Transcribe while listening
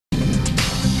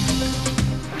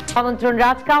আমন্ত্রণ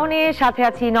রাজকাহনে, সাথে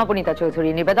আছি নবনীতা চৌধুরী।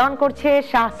 নিবেদন করছে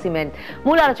শাহ সিমেন্ট।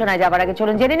 মূল আলোচনায় যাবার আগে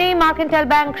চলুন জেনে নেই মার্কেন্টাইল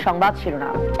ব্যাংক সংবাদ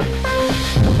শিরোনাম।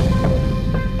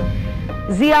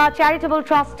 জিয়া চ্যারিটেবল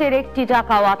ট্রাস্টের একটি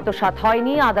টাকাও আত্মসাৎ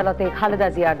হয়নি, আদালতে খালেদা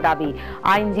জিয়ার দাবি।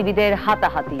 আইনজীবীদের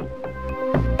হাতাহাতি।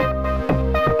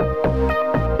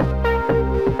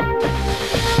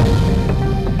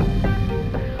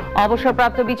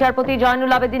 অবসরপ্রাপ্ত বিচারপতি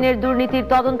জয়নুল আবেদিনের দুর্নীতির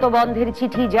তদন্ত বন্ধের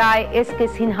চিঠি যায় এসকে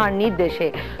সিনহার নির্দেশে।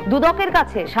 দুদকের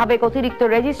কাছে সাবেক অতিরিক্ত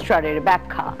রেজিস্ট্রারের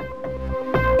ব্যাখ্যা।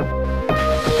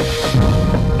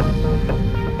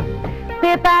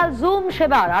 পেপ্যাল জুম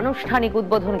সেবার আনুষ্ঠানিক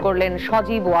উদ্বোধন করলেন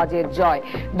সজীব ওয়াজেদ জয়।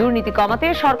 দুর্নীতি কমাতে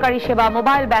সরকারি সেবা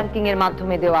মোবাইল ব্যাংকিং এর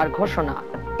মাধ্যমে দেওয়ার ঘোষণা।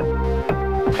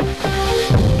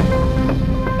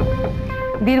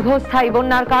 দীর্ঘস্থায়ী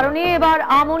বন্যার কারণে এবার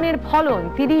আমনের ফলন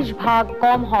 30%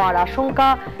 কম হওয়ার আশঙ্কা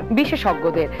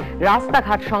বিশেষজ্ঞদের।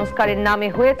 রাস্তাঘাট সংস্কারের নামে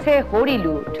হয়েছে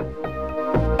হরিলুট।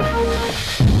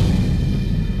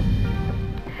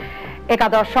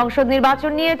 একাদশ সংসদ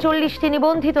নির্বাচন নিয়ে 40টি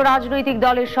নিবন্ধিত রাজনৈতিক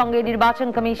দলের সঙ্গে নির্বাচন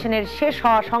কমিশনের শেষ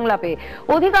হওয়া সংলাপে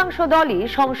অধিকাংশ দলই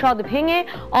সংসদ ভেঙে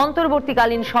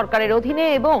অন্তর্বর্তীকালীন সরকারের অধীনে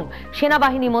এবং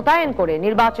সেনাবাহিনী মোতায়েন করে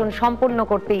নির্বাচন সম্পন্ন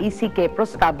করতে ইসিকে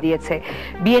প্রস্তাব দিয়েছে।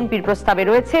 বিএনপির প্রস্তাবে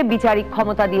রয়েছে বিচারিক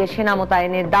ক্ষমতা দিয়ে সেনা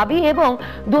মোতায়েনের দাবি এবং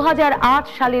 2008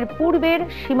 সালের পূর্বের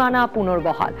সীমানা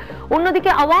পুনর্বহাল।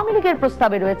 অন্যদিকে আওয়ামী লীগের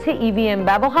প্রস্তাবে রয়েছে ইভিএম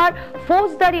ব্যবহার,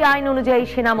 ফৌজদারি আইন অনুযায়ী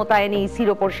সেনা মোতায়েনে ইসির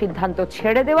ওপর সিদ্ধান্ত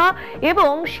ছেড়ে দেওয়া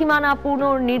এবং সীমানা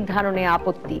পুনর্নির্ধারণে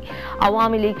আপত্তি।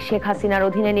 আওয়ামী লীগ শেখ হাসিনার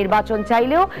অধীনে নির্বাচন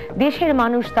চাইলেও দেশের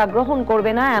মানুষ তা গ্রহণ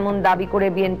করবে না, এমন দাবি করে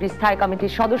বিএনপি স্থায়ী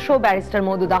কমিটির সদস্য ব্যারিস্টার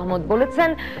মওদুদ আহমদ বলেছেন,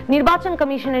 নির্বাচন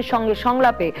কমিশনের সঙ্গে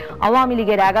সংলাপে আওয়ামী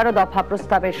লীগের 11 দফা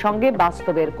প্রস্তাবের সঙ্গে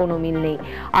বাস্তবের কোনো মিল নেই।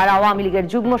 আর আওয়ামী লীগের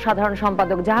যুগ্ম সাধারণ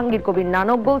সম্পাদক জাহাঙ্গীর কবির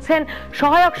নানক বলছেন,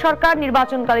 সহায়ক সরকার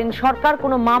নির্বাচনকালীন সরকার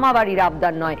কোনো মামা বাড়ির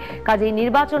আবদার নয়, কাজেই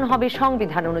নির্বাচন হবে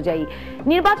সংবিধান অনুযায়ী।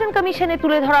 নির্বাচন কমিশনে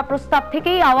তুলে ধরা প্রস্তাব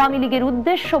থেকেই আওয়ামী লীগের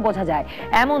উদ্দেশ্য বোঝা যায়,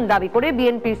 এমন দাবি করে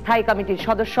বিএনপির স্থায়ী কমিটির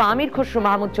সদস্য আমির খসরু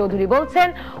মাহমুদ চৌধুরী বলছেন,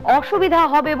 অসুবিধা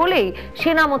হবে বলেই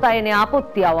সেনা মোতায়েনে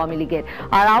আপত্তি আওয়ামী লীগের।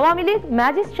 আর আওয়ামী লীগ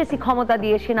ম্যাজিস্ট্রেসি ক্ষমতা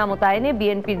দিয়ে সেনা মোতায়েনে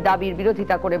বিএনপির দাবির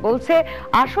বিরোধিতা করে বলছে,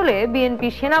 আসলে বিএনপি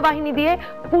সেনাবাহিনী দিয়ে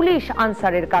পুলিশ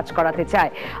আনসারের কাজ করাতে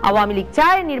চায়। আওয়ামী লীগ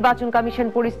চায় নির্বাচন কমিশন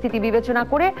পরিস্থিতি বিবেচনা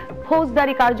করে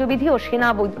ফৌজদারি কার্যবিধি ও সেনা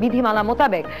বিধিমালা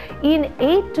মোতাবেক ইন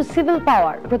এইড টু সিভিল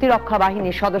পাওয়ার প্রতিরক্ষা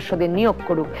বাহিনীর সদস্যদের নিয়োগ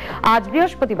করুক। আজ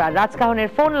বৃহস্পতিবার রাজকাহনের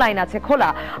ফোন লাইন আছে খোলা,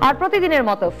 আর প্রতিদিনের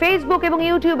মতো ফেসবুক এবং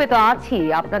ইউটিউবে তো আছি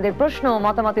আপনাদের প্রশ্ন ও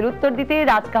মতামতের উত্তর দিতে।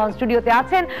 রাজকাহন স্টুডিওতে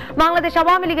আছেন বাংলাদেশ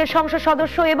আওয়ামী লীগের সংসদ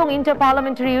সদস্য এবং ইন্টার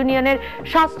পার্লামেন্টারি ইউনিয়নের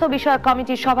স্বাস্থ্য বিষয়ক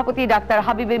কমিটির সভাপতি ডাক্তার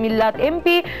হাবিবে মিল্লাত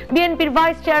এমপি, বিএনপির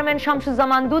ভাইস চেয়ারম্যান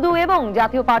শামসুজ্জামান দুদু এবং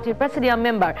জাতীয় পার্টির presidium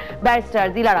member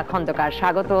barrister Dilara Khandakar.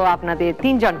 স্বাগত আপনাদের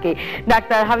তিনজনকে।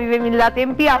 ডাক্তার হাবিবে মিল্লাত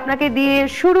এমপি, আপনাকে দিয়ে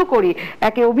শুরু করি।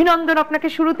 একে অভিনন্দন আপনাকে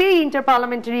শুরুতেই, ইন্টার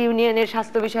পার্লামেন্টারি ইউনিয়নের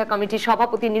স্বাস্থ্য বিষয়ক কমিটির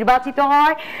সভাপতি নির্বাচিত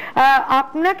হয়।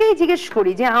 আপনাকেই জিজ্ঞেস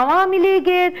করি যে আওয়ামী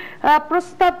লীগের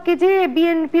প্রস্তাবকে যে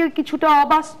বিএনপির কিছুটা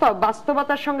অবাস্তব,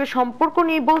 বাস্তবতার সঙ্গে সম্পর্ক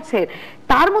নেই বলছে,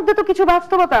 তার মধ্যে তো কিছু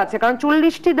বাস্তবতা আছে, কারণ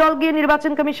 40টি দল গিয়ে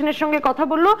নির্বাচন কমিশনের সঙ্গে কথা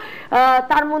বললো,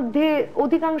 তার মধ্যে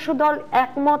অধিকাংশ দল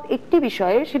একমত একটি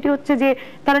বিষয়ে, সেটি হচ্ছে যে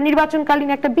তারা নির্বাচনকালীন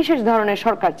একটা বিশেষ ধরনের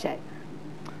সরকার চায়।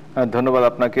 ধন্যবাদ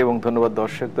আপনাকে এবং ধন্যবাদ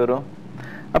দর্শকদেরও।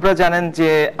 আপনারা জানেন যে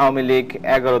আওয়ামী লীগ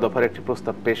 11 দফার একটি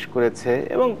প্রস্তাব পেশ করেছে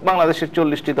এবং বাংলাদেশের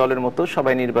 40টি দলের মতো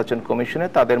সবাই নির্বাচন কমিশনে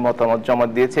তাদের মতামত জমা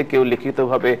দিয়েছে, কেউ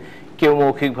লিখিতভাবে কেউ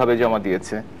মৌখিকভাবে জমা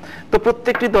দিয়েছে। তো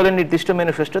প্রত্যেকটি দলের নির্দিষ্ট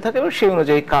ম্যানিফেস্টো থাকে এবং সেই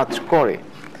অনুযায়ী কাজ করে।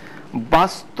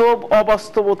 বাস্তব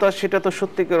অবাস্তবতা সেটা তো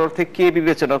সত্যিকার অর্থে কে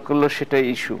বিবেচনা করলো সেটাই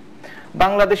ইস্যু।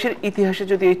 বাংলাদেশের ইতিহাসে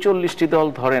যদি এই 40টি দল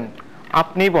ধরেন,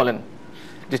 আপনি বলেন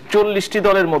যে 40টি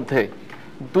দলের মধ্যে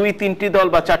 2-3টি দল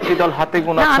বা 4টি দল হাতে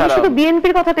গোনা ছাড়া, আমি শুধু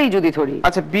বিএনপির কথাটাই যদি ধরি,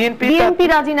 আচ্ছা বিএনপি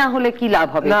রাজি না হলে কি লাভ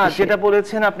হবে? না, যেটা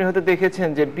বলেছেন আপনি হয়তো দেখেছেন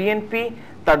যে বিএনপি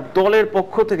তার দলের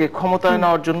পক্ষ থেকে ক্ষমতায়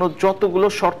নেওয়ার জন্য যতগুলো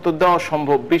শর্ত দেওয়া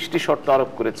সম্ভব 20টি শর্ত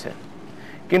আরোপ করেছে।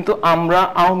 কিন্তু আমরা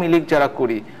আওয়ামী লীগ যারা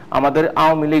করি, আমাদের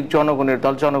আওয়ামী লীগ জনগণের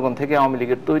দল, জনগণ থেকে আওয়ামী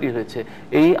লীগের তৈরি হয়েছে।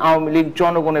 এই আওয়ামী লীগ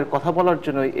জনগণের কথা বলার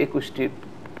জন্য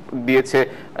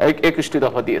 21টি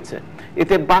দফা দিয়েছে।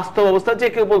 এতে বাস্তব অবস্থা যে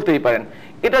কেউ বলতেই পারেন।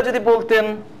 এটা যদি বলতেন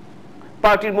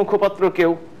পার্টির মুখপাত্র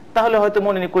কেউ, তাহলে হয়তো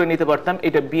মনে করে নিতে পারতাম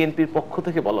এটা বিএনপির পক্ষ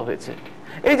থেকে বলা হয়েছে।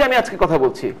 এই যে আমি আজকে কথা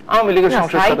বলছি, আওয়ামী লীগের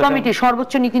সংসদ কমিটি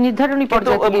সর্বোচ্চ নীতি নির্ধারণী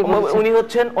পর্যায়ে উনি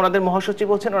হচ্ছেন, ওনাদের মহাসচিব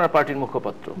হচ্ছেন ওনার পার্টির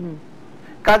মুখপাত্র।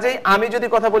 কাজেই আমি যদি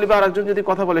কথা বলি বা আরেকজন যদি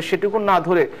কথা বলে, সেটুকু না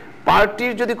ধরে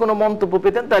পার্টির যদি কোনো মন্তব্য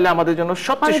পেতেন তাহলে আমাদের জন্য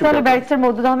সবচেয়ে সুবিধা। ব্যারিস্টার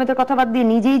মওদুদ আহমেদের কথা বাদ দিয়ে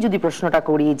নিজেই যদি প্রশ্নটা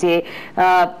করি যে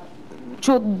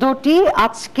 14টি,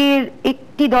 আজকের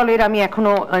একটি দলের আমি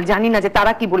এখনো জানি না যে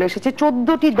তারা কি বলে এসেছে।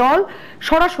 14টি দল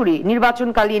সরাসরি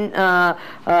নির্বাচনকালীন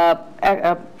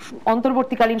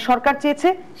অন্তর্বর্তীকালীন সরকার চেয়েছে,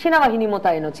 সেনাবাহিনী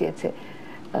মোতায়েনও চেয়েছে।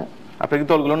 আপনি কি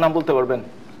দলগুলোর নাম বলতে পারবেন?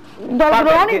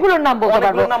 দলগুলোর অনেকগুলোর নাম বলতে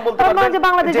পারবো,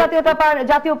 বাংলাদেশ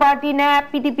জাতীয় পার্টি, ন্যাপ,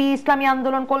 পিটিপি, ইসলামী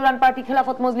আন্দোলন, কল্যাণ পার্টি,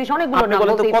 খেলাফত মজলিস, অনেকগুলো নাম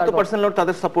বলতে পারবো। কত পার্সেন্ট লোক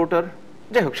তাদের সাপোর্টার?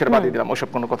 যাই হোক, সেটা বাদই দিলাম, ওসব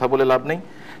কোনো কথা বলে লাভ নেই।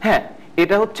 হ্যাঁ,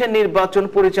 এটা হচ্ছে নির্বাচন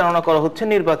পরিচালনা করা হচ্ছে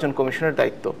নির্বাচন কমিশনের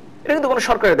দায়িত্ব। এটা কিন্তু কোনো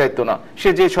সরকারের দায়িত্ব না, সে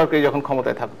যে সরকারি যখন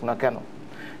ক্ষমতায় থাকুক না কেন।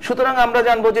 সুতরাং আমরা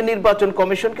জানবো যে নির্বাচন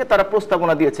কমিশনকে তারা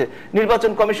প্রস্তাবনা দিয়েছে।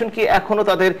 নির্বাচন কমিশন কি এখনো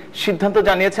তাদের সিদ্ধান্ত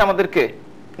জানিয়েছে আমাদেরকে?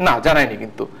 না, জানায়নি।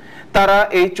 কিন্তু তারা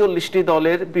এই 40টি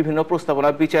দলের বিভিন্ন প্রস্তাবনা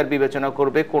বিচার বিবেচনা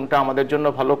করবে, কোনটা আমাদের জন্য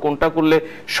ভালো, কোনটা করলে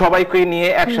সবাইকে নিয়ে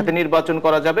একসাথে নির্বাচন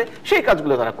করা যাবে, সেই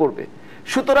কাজগুলো তারা করবে।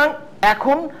 সুতরাং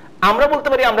এখন আমরা বলতে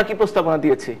পারি আমরা কি প্রস্তাবনা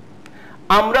দিয়েছি।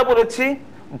 আমরা বলেছি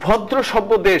ভদ্র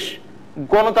সভ্য দেশ,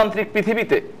 গণতান্ত্রিক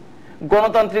পৃথিবীতে,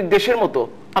 গণতান্ত্রিক দেশের মতো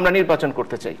আমরা নির্বাচন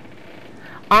করতে চাই।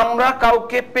 আমরা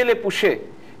কাউকে পেলে পুষে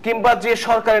কিংবা যে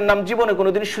সরকারের নাম জীবনে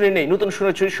কোনোদিন শুনে নেই, নতুন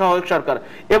শুনেছি সহায়ক সরকার,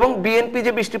 এবং বিএনপি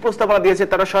যে 20টি প্রস্তাবনা দিয়েছে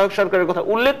তারা সহায়ক সরকারের কথা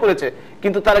উল্লেখ করেছে,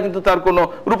 কিন্তু তারা কিন্তু তার কোনো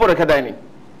রূপরেখা দেয়নি।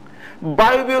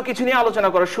 বায়বীয় কিছু নিয়ে আলোচনা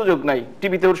করার সুযোগ নাই,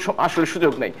 টিভিতেও আসলে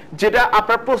সুযোগ নাই। যেটা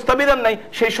আপনার প্রস্তাবই দেন নাই,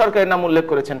 সেই সরকারের নাম উল্লেখ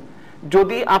করেছেন।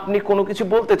 যদি আপনি কোনো কিছু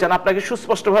বলতে চান, আপনাকে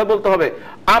সুস্পষ্টভাবে বলতে হবে।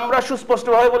 আমরা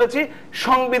সুস্পষ্টভাবে বলেছি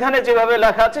সংবিধানে যেভাবে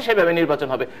লেখা আছে সেভাবে নির্বাচন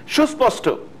হবে, সুস্পষ্ট,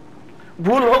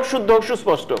 ভুল হোক শুদ্ধ হোক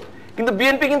সুস্পষ্ট। কিন্তু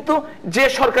বিএনপি কিন্তু যে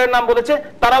সরকারের নাম বলেছে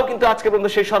তারাও কিন্তু আজকে পর্যন্ত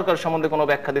সেই সরকার সম্বন্ধে কোনো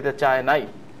ব্যাখ্যা দিতে চায় নাই।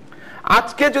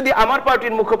 আজকে যদি আমার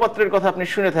পার্টির মুখপাত্রের কথা আপনি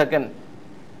শুনে থাকেন,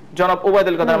 জনাব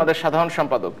ওবায়দুল কাদের আমাদের সাধারণ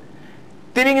সম্পাদক,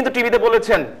 তিনি কিন্তু টিভিতে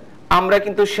বলেছেন আমরা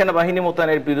কিন্তু সেনাবাহিনী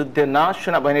মোতায়েনের বিরুদ্ধে না,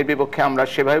 সেনাবাহিনীর বিপক্ষে আমরা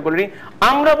সেভাবে বলিনি।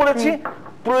 আমরা বলেছি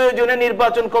প্রয়োজনে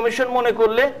নির্বাচন কমিশন মনে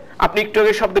করলে, আপনি একটু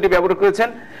আগে শব্দটি ব্যবহার করেছেন,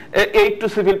 এইড টু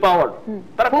সিভিল পাওয়ার,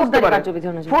 তারা করতে পারে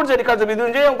ফৌজদারি কার্যবিধি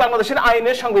অনুযায়ী, এবং বাংলাদেশের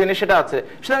আইনের সংবিধানে সেটা আছে,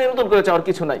 সেটা নতুন করে চাওয়ার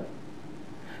কিছু নাই।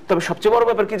 তবে সবচেয়ে বড়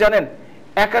ব্যাপার কি জানেন,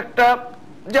 এক একটা,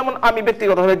 যেমন আমি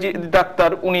ব্যক্তিগতভাবে ডাক্তার,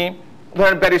 উনি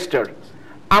ধরেন ব্যারিস্টার,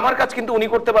 আমার কাজ কিন্তু উনি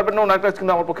করতে পারবেন না, ওনার কাজ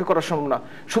কিন্তু আমার পক্ষে করা সম্ভব না।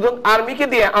 সুতরাং আর্মিকে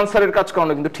দিয়ে আনসারের কাজ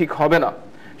করানো কিন্তু ঠিক হবে না।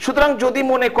 সুতরাং যদি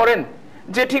মনে করেন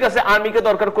যে ঠিক আছে আর্মিকে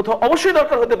দরকার, কোথাও অবশ্যই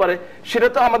দরকার হতে পারে, সেটা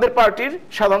তো আমাদের পার্টির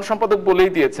সাধারণ সম্পাদক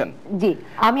বলেই দিয়েছেন। জি,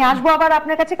 আমি আসবো আবার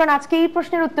আপনার কাছে, কারণ আজকে এই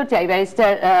প্রশ্নের উত্তর চাই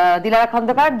ব্যারিস্টার দিলারা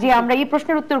খন্দকার, যে আমরা এই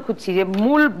প্রশ্নের উত্তর খুঁজছি যে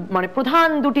মূল মানে প্রধান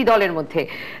দুটি দলের মধ্যে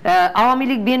আওয়ামী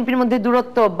লীগ বিএনপির মধ্যে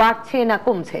দূরত্ব বাড়ছে না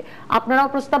কমছে।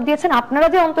 আপনারাও প্রস্তাব দিয়েছেন, আপনারা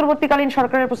যে অন্তর্বর্তীকালীন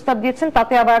সরকারের প্রস্তাব দিয়েছেন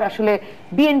তাতে আবার আসলে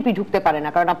বিএনপি ঢুকতে পারে না,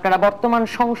 কারণ আপনারা বর্তমান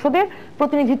সংসদের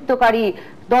প্রতিনিধিত্বকারী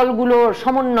দলগুলোর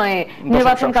সমন্বয়ে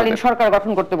নির্বাচনকালীন সরকার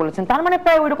গঠন করতে বলেছেন। তার মানে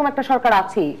প্রায় ওইরকম একটা সরকার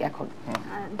আছেই এখন।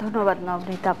 ধন্যবাদ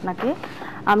নবনীতা আপনাকে।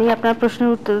 আমি আপনার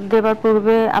প্রশ্নের উত্তর দেওয়ার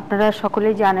পূর্বে আপনারা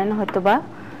সকলেই জানেন হয়তোবা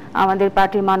আমাদের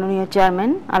পার্টির মাননীয়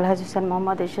চেয়ারম্যান আলহাজ হোসেন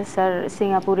মোহাম্মদ এরশাদ স্যার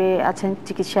সিঙ্গাপুরে আছেন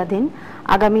চিকিৎসাধীন।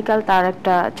 আগামীকাল তার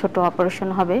একটা ছোট অপারেশন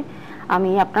হবে।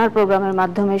 আমি আপনার প্রোগ্রামের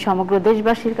মাধ্যমে সমগ্র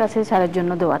দেশবাসীর কাছে স্যারের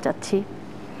জন্য দোয়া চাচ্ছি।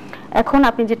 এখন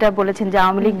আপনি যেটা বলেছেন যে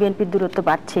আওয়ামী লীগ বিএনপির দূরত্ব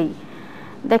বাড়ছেই,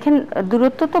 দেখেন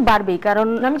দূরত্ব তো বাড়বেই, কারণ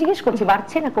আমি জিজ্ঞেস করছি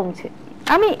বাড়ছে না কমছে।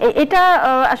 আমি এটা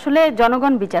আসলে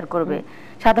জনগণ বিচার করবে,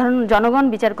 সাধারণ জনগণ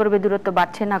বিচার করবে দূরত্ব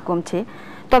বাড়ছে না কমছে।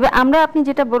 তবে আমরা, আপনি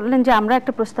যেটা বললেন যে আমরা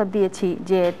একটা প্রস্তাব দিয়েছি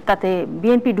যে তাতে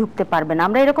বিএনপি ঢুকতে পারবে না,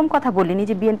 আমরা এরকম কথা বলিনি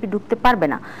যে বিএনপি ঢুকতে পারবে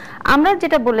না। আমরা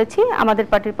যেটা বলেছি, আমাদের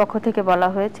পার্টির পক্ষ থেকে বলা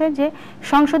হয়েছে যে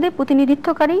সংসদে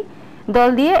প্রতিনিধিত্বকারী দল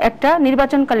দিয়ে একটা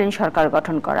নির্বাচনকালীন সরকার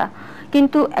গঠন করা।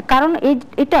 কিন্তু কারণ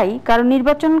এটাই, কারণ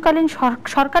নির্বাচনকালীন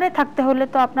সরকারে থাকতে হলে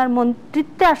তো আপনার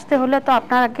মন্ত্রিত্বে আসতে হলে তো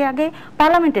আপনার আগে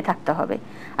পার্লামেন্টে থাকতে হবে।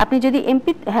 আপনি যদি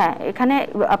এমপি, হ্যাঁ এখানে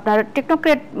আপনার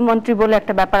টেকনোক্রেট মন্ত্রী বলে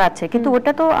একটা ব্যাপার আছে, কিন্তু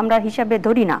ওটা তো আমরা হিসাবে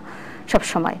ধরি না সব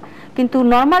সময়। কিন্তু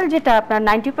নর্মাল যেটা আপনার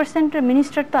 90%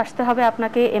 মিনিস্টার তো আসতে হবে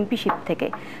আপনাকে এমপিশিপ থেকে।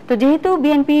 তো যেহেতু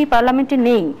বিএনপি পার্লামেন্টে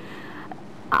নেই,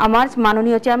 আমার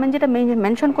মাননীয় চেয়ারম্যান যেটা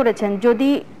মেনশন করেছেন,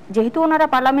 যেহেতু ওনারা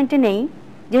পার্লামেন্টে নেই,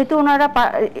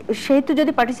 সেহেতু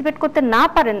যদি পার্টিসিপেট করতে না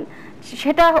পারেন,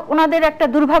 সেটা ওনাদের একটা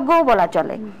দুর্ভাগ্যও বলা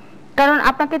চলে। কারণ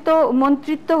আপনাকে তো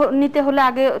মন্ত্রিত্ব নিতে হলে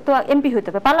আগে তো এমপি হতে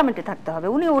হবে, পার্লামেন্টে থাকতে হবে,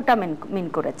 উনি ওটা মিন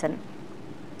করেছেন।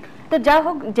 তো যা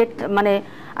হোক, যে মানে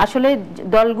আসলে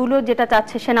দলগুলো যেটা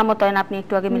চাচ্ছে সেনা মোতায়েন, আপনি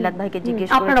একটু আগে মিলাদ ভাইকে জিজ্ঞেস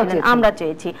করেছিলেন, আমরা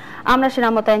চেয়েছি, আমরা সেনা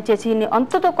মোতায়েন চেয়েছি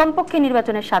অন্তত কমপক্ষে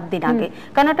নির্বাচনের 7 দিন আগে,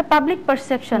 কারণ একটা পাবলিক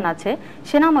পারসেপশন আছে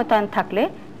সেনা মোতায়েন থাকলে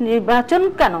নির্বাচন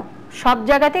কেন সব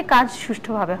জায়গাতে কাজ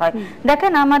সুষ্ঠুভাবে হয়।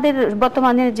 দেখেন আমাদের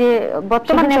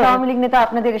বর্তমানে আওয়ামী লীগ নেতা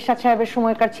আপনাদের এরশাদ সাহেবের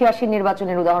সময়কার 86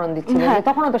 নির্বাচনের উদাহরণ দিচ্ছিলেন,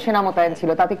 তখনও তো সেনা মোতায়েন ছিল,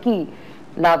 তাতে কি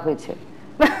লাভ হয়েছে?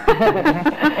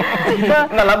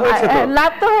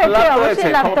 লাভ তো হয়েছে,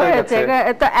 অবশ্যই লাভ তো হয়েছে।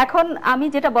 তো এখন আমি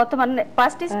যেটা বর্তমানে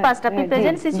পাস্ট ইজ পাস্ট, আপনি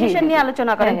প্রেজেন্ট সিচুয়েশন নিয়ে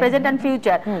আলোচনা করেন, প্রেজেন্ট এন্ড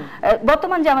ফিউচার।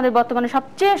 বর্তমান যে আমাদের বর্তমানে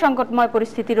সবচেয়ে সংকটময়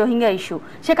পরিস্থিতি রোহিঙ্গা ইস্যু,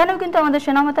 সেখানেও কিন্তু আমাদের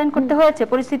সেনা মোতায়েন করতে হয়েছে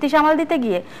পরিস্থিতি সামাল দিতে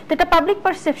গিয়ে। তো এটা পাবলিক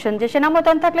পারসেপশন যে সেনা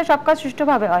মোতায়েন থাকলে সব কাজ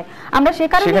সুষ্ঠুভাবে হয়। আমরা সে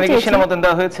কারণে চেয়েছি সেনা মোতায়েন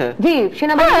দেওয়া হয়েছে। জি,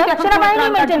 সেনাবাহিনী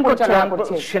মেইনটেইন করছে।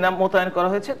 সেনা মোতায়েন করা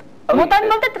হয়েছে, মোতায়েন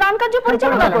বলতে ত্রাণ কার্য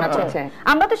পরিচালনা করছে।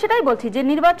 আমরা তো সেটাই বলছি যে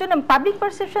নির্বাচনে পাবলিক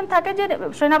পারসেপশন থাকে যে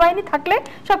সেনাবাহিনী থাকলে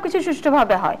সবকিছু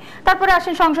সুষ্ঠুভাবে হয়। তারপরে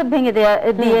আসেন সংসদ ভেঙে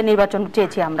দিয়ে নির্বাচন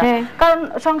চেয়েছি আমরা, কারণ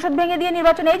সংসদ ভেঙে দিয়ে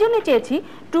নির্বাচন এই জন্যই চেয়েছি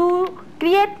to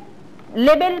create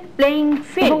level playing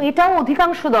field, এবং এটাও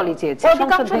অধিকাংশ দলই চেয়েছে।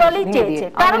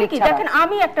 কারণ কি দেখেন,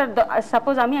 আমি একটা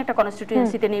সাপোজ আমি একটা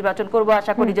কনস্টিটিউয়েন্সিতে নির্বাচন করব,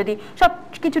 আশা করি যদি সব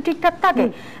কিছু ঠিকঠাক থাকে,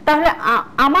 তাহলে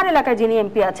আমার এলাকায় যিনি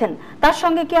এমপি আছেন তার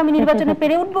সঙ্গে কি আমি নির্বাচনে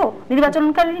পেরে উঠবো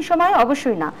নির্বাচনকালীন সময়?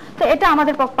 অবশ্যই না। তো এটা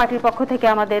আমাদের পার্টির পক্ষ থেকে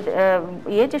আমাদের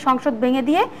যে সংসদ ভেঙে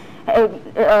দিয়ে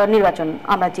নির্বাচন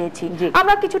আমরা চেয়েছি।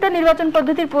 আমরা কিছুটা নির্বাচন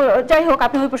পদ্ধতির, যাই হোক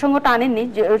আপনি ওই প্রসঙ্গটা আনেননি,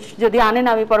 যদি আনেন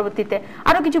আমি পরবর্তীতে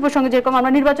আরো কিছু প্রসঙ্গ, যেরকম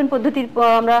আমরা নির্বাচন পদ্ধতির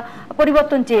আমরা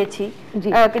পরিবর্তন চেয়েছি,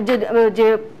 যে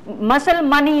মাসল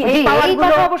মানি এই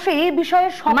পাওয়ারগুলো, অবশ্যই এই বিষয়ে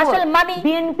মাসল মানি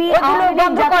বিএনপি এগুলো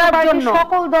বন্ধ করার জন্য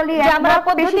সকল দলই আমরা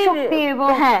পদ্ধতি এবং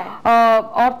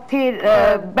অর্থের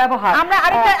ব্যবহার। আমরা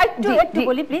আরেকটা একটু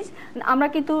বলি প্লিজ, আমরা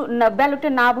কিন্তু ব্যালটে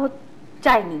না ভোট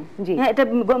চাইনি। এটা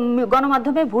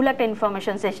গণমাধ্যমে ভুল একটা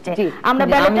ইনফরমেশন এসেছে। আমরা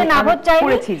ব্যালটে না ভোট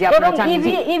চাইনি এবং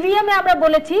ইভিএম এ আমরা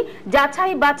বলেছি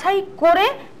যাচাই বাছাই করে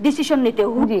ডিসিশন নিতে,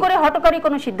 হুট করে হটকারী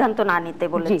কোনো সিদ্ধান্ত না নিতে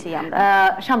বলেছি আমরা।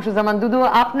 শামসুজ্জামান দুদু,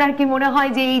 আপনার কি মনে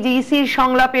হয় যে এই যে ইসির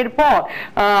সংলাপের পর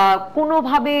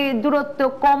কোনোভাবে দূরত্ব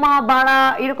কমা বাড়া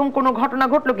এরকম কোনো ঘটনা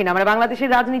ঘটলো কিনা, মানে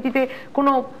বাংলাদেশের রাজনীতিতে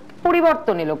কোনো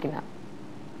পরিবর্তন এলো কিনা?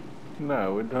 না,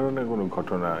 ওই ধরনের কোনো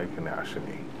ঘটনা এখানে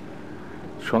আসেনি।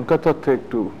 সংখ্যা তথ্য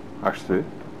একটু আসছে,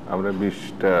 আমরা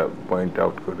 20টা পয়েন্ট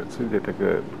আউট করেছি, যেটাকে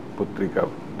পত্রিকা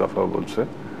দফা বলছে,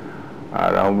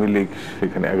 আর আওয়ামী লীগ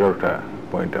সেখানে 11টা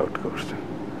পয়েন্ট আউট করছে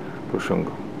প্রসঙ্গ।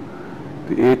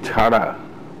 এছাড়া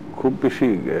খুব বেশি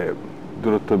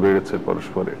দূরত্ব বেড়েছে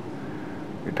পরস্পরে,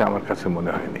 এটা আমার কাছে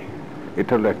মনে হয়নি।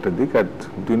 এটা হলো একটা দিক। আর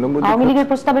 2 নম্বর, আওয়ামী লীগের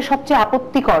প্রস্তাবে সবচেয়ে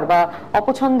আপত্তিকর বা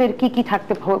অপছন্দের কি কি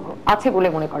থাকতে আছে বলে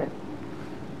মনে করেন?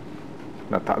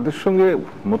 না, তাদের সঙ্গে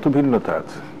মতভিন্নতা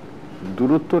আছে,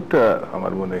 দূরত্বটা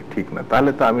আমার মনে হয় ঠিক না।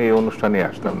 তাহলে তো আমি এই অনুষ্ঠানে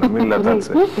আসতাম না, মিল্লাত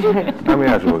আছে আমি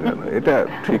আসবো কেন? এটা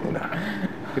ঠিক না,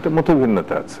 এটা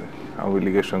মতভিন্নতা আছে আওয়ামী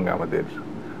লীগের সঙ্গে আমাদের,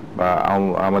 বা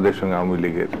আমাদের সঙ্গে আওয়ামী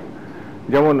লীগের।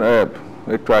 যেমন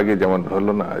একটু আগে যেমন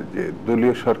হলো না যে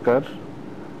দলীয় সরকার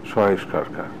সহায়ক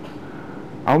সরকার,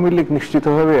 আওয়ামী লীগ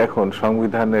নিশ্চিতভাবে এখন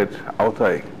সংবিধানের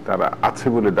আওতায় তারা আছে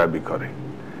বলে দাবি করে।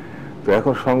 তো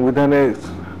এখন সংবিধানের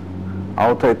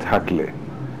আওতায় থাকলে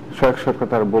সহায়ক সরকার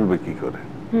তারা বলবে কি করে?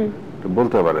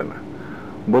 বলতে পারে না,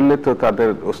 বললে তো তাদের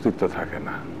অস্তিত্ব থাকে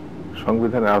না,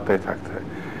 সংবিধানের আওতায় থাকতে হয়।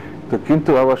 তো কিন্তু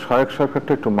আবার সহায়ক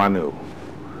সরকারটা একটু মানেও,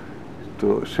 তো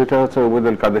সেটা হচ্ছে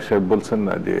ওবায়দুল কাদের সাহেব বলছেন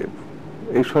না যে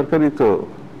এই সরকারই তো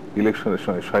ইলেকশনের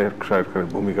সময় সহায়ক সরকারের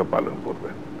ভূমিকা পালন করবে,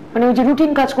 মানে ওই যে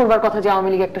রুটিন কাজ করবার কথা যে আওয়ামী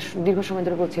লীগ একটা দীর্ঘ সময়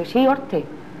ধরে করছে, সেই অর্থে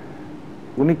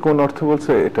উনি কোন অর্থে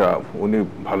বলছে এটা উনি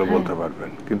ভালো বলতে পারবেন,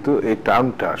 কিন্তু এই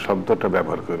টার্মটা শব্দটা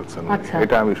ব্যবহার করেছেন,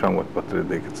 এটা আমি সংবাদপত্রে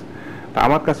দেখেছি।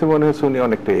 আমার কাছে মনে হচ্ছে উনি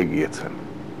অনেকটা এগিয়েছেন।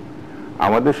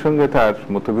 আমাদের সঙ্গে তার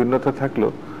মতভিন্নতা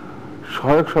থাকলেও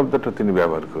সহায়ক শব্দটা তিনি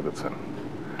ব্যবহার করেছেন।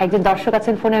 একজন দর্শক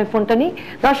আছেন ফোনে, আমি ফোনটা নিই।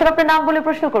 দর্শক, আপনার নাম বলে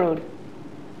প্রশ্ন করুন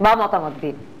বা মতামত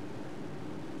দিন।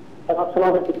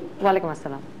 ওয়ালাইকুম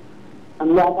আসসালাম।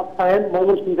 আমি মোহাম্মদ সাহেব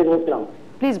ময়মনসিংহ থেকে বলছিলাম।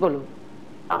 প্লিজ বলুন।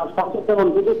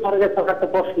 আমার একটা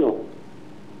প্রশ্ন,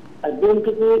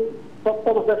 বিএনপি কি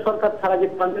তত্ত্বাবধায়ক সরকার ছাড়া যে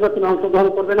নির্বাচনে অংশগ্রহণ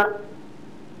করবে না?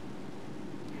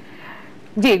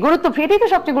 জি, এটাই তো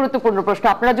সবচেয়ে গুরুত্বপূর্ণ প্রশ্ন।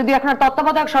 আপনারা যদি এখন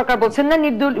তত্ত্বাবধায়ক সরকার বলছেন না,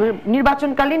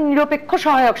 নির্বাচনকালীন নিরপেক্ষ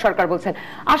সহায়ক সরকার বলছেন,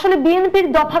 আসলে বিএনপির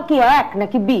দফা কি 1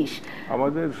 নাকি 20?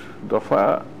 আমাদের দফা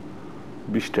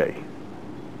 20টাই।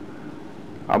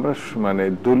 আমরা মানে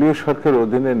দলীয় সরকারের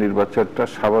অধীনে নির্বাচনটা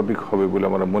স্বাভাবিক হবে বলে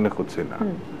আমরা মনে করছি না।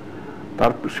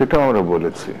 সেটাও আমরা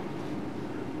বলেছি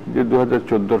যে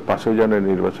 2014 5 জানুয়ারি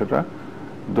নির্বাচনটা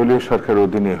দলীয় সরকারের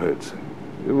অধীনে হয়েছে,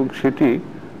 এবং সেটি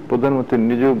প্রধানমন্ত্রী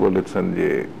নিজেও বলেছেন যে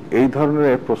এই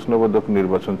ধরনের প্রশ্নবোধক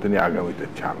নির্বাচন তিনি আগামীতে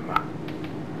চান না।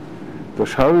 তো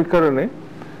স্বাভাবিক কারণে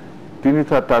তিনি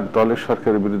তার দলের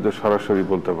সরকারের বিরুদ্ধে সরাসরি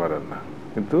বলতে পারেন না,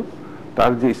 কিন্তু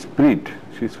তার যে স্পিরিট,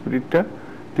 সেই স্পিরিটটা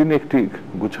তিনি একটি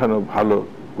গুছানো ভালো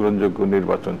গ্রহণযোগ্য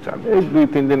নির্বাচন চান। এই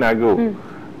 2-3 দিন আগেও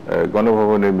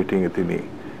গণভবনের মিটিং এ তিনি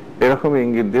এরকম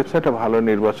ইঙ্গিত দিয়েছে একটা ভালো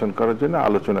নির্বাচন করার জন্য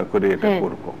আলোচনা করে এটা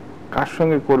করব। কার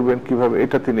সঙ্গে করবেন, কিভাবে,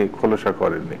 এটা তিনি খোলসা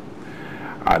করেননি।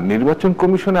 আর নির্বাচন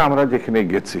কমিশনে আমরা যেখানে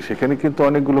গেছি সেখানে কিন্তু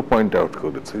অনেকগুলো পয়েন্ট আউট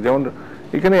করেছে, যেমন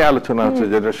এখানে আলোচনা হচ্ছে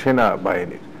যেটা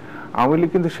সেনাবাহিনীর, আওয়ামী লীগ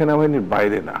কিন্তু সেনাবাহিনীর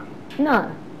বাইরে না,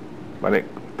 মানে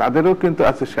তাদেরও কিন্তু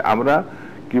আছে। আমরা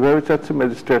কিভাবে চাচ্ছি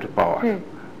ম্যাজিস্ট্রেট পাওয়ার,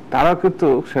 তারাও কিন্তু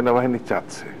সেনাবাহিনী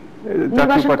চাচ্ছে,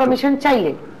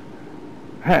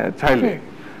 হ্যাঁ চাইলে।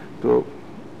 তো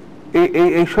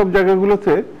এইসব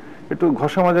জায়গাগুলোতে একটু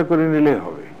ঘষা মাজা করে নিলে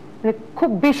হবে,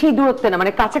 খুব বেশি দূরত্বে না,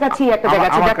 মানে কাছাকাছি একটা জায়গা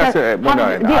আছে। আমার কাছে মনে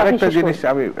হয় না। আরেকটা জিনিস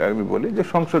আমি বলি যে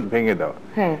সংসদ ভেঙে দেওয়া,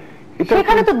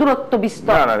 এখানে তো দূরত্ব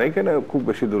বিস্তর না, এখানে খুব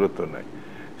বেশি দূরত্ব নাই।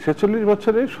 46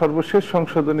 বছরের সর্বশেষ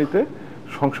সংশোধনীতে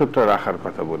সংসদটা রাখার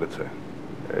কথা বলেছে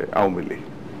আওয়ামী লীগ,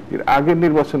 এর আগের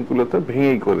নির্বাচনগুলোতে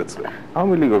ভেঙেই করেছে,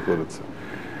 আওয়ামী লীগও করেছে।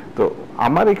 তো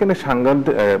আমার এখানে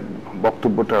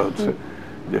বক্তব্যটা হচ্ছে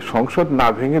যে সংসদ না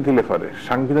ভেঙে দিলে পারে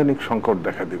সাংবিধানিক সংকট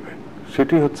দেখা দিবে।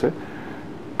 সেটি হচ্ছে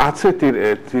আছে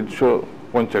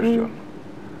 350 জন,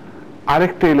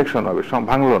 আরেকটা ইলেকশন হবে,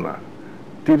 ভাঙলো না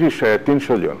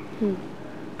 300 জন,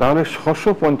 তাহলে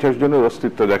 650 জনের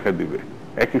অস্তিত্ব দেখা দিবে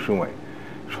একই সময়।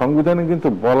 সংবিধানে কিন্তু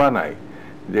বলা নাই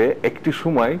যে একটি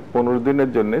সময় 15 দিনের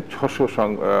জন্য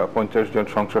 650 জন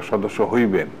সংসদ সদস্য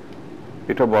হইবেন,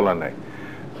 এটা বলা নাই।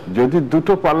 যদি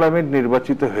দুটো পার্লামেন্ট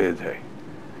নির্বাচিত হয়ে যায়,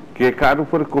 কে কার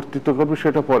উপরে কর্তৃত্ব করবে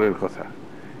সেটা পরের কথা,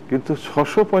 কিন্তু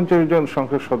 650 জন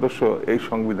সংসদ সদস্য এই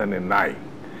সংবিধানে নাই।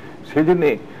 সেই জন্য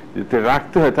যদি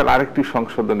রাখতে হয় তাহলে আরেকটি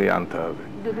সংশোধনী আনতে হবে।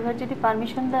 যদি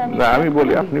পারমিশন দেয় আমি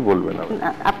বলি, আপনি বলবেন।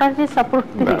 আপনার যে সাপোর্ট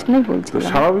দিচ্ছেন বলছি,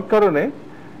 স্বাভাবিক কারণে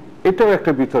এটাও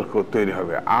একটা বিতর্ক তৈরি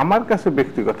হবে। আমার কাছে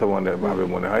ব্যক্তিগত ভাবে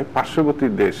মনে হয় পার্শ্ববর্তী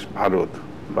দেশ ভারত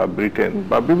বা ব্রিটেন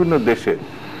বা বিভিন্ন দেশে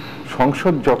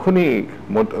সংসদ যখনই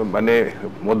মানে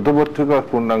মধ্যবর্তী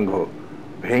পূর্ণাঙ্গ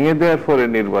ভেঙে দেওয়ার পরে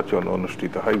নির্বাচন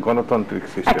অনুষ্ঠিত হয় গণতান্ত্রিক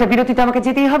সিস্টেম। একটা বিরতিতে আমাকে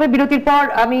যেতেই হবে। বিরতির পর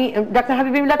আমি ডক্টর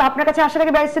হাবিব মিল্লাত আপনার কাছে আসার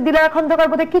আগে ব্যারিস্টার দিলারা খন্দকার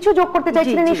বোধহয় কিছু যোগ করতে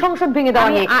চাইছিলেন এই সংসদ ভেঙে দেওয়া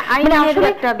নিয়ে।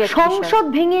 সংসদ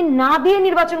ভেঙে না দিয়ে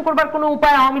নির্বাচন করবার কোনো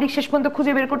উপায় আওয়ামী লীগ শেষ পর্যন্ত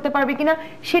খুঁজে বের করতে পারবে কিনা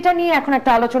সেটা নিয়ে এখন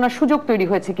একটা আলোচনার সুযোগ তৈরি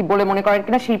হয়েছে কি বলে মনে করেন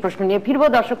কিনা সেই প্রশ্ন নিয়ে ফিরবো।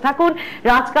 দর্শক থাকুন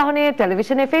রাজকাহনে,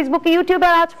 টেলিভিশনে, ফেসবুকে, ইউটিউবে,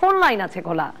 আজ ফোন লাইন আছে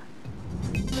খোলা।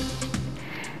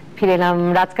 ফিরে এলাম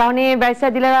রাজকাহনে।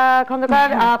 ব্যারিস্টার দিলারা খন্দকার,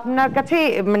 আপনার কাছে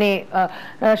মানে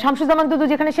শামসুজ্জামান দুদু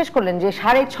যেখানে শেষ করলেন যে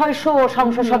 650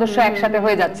 সংসদ সদস্য একসাথে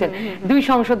হয়ে যাচ্ছেন, দুই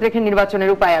সংসদ রেখে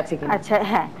নির্বাচনের উপায় আছে কিনা? আচ্ছা,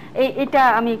 হ্যাঁ, এটা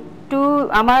আমি একটু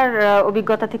আমার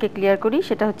অভিজ্ঞতা থেকে ক্লিয়ার করি।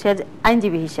 সেটা হচ্ছে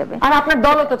আইনজীবী হিসেবে, আর আপনার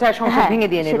দলও তো চায় সংসদ ভেঙে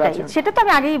দিয়ে নির্বাচন, সেটা তো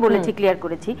আমি আগেই বলেছি, ক্লিয়ার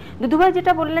করেছি। দুদু ভাই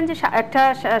যেটা বললেন যে একটা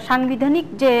সাংবিধানিক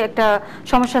যে একটা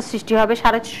সমস্যার সৃষ্টি হবে,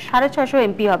 650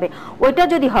 এমপি হবে, ওইটা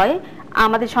যদি হয়,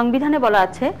 আমাদের সংবিধানে বলা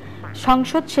আছে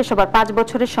সংসদ শেষ হবার 5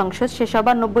 বছরের সংসদ শেষ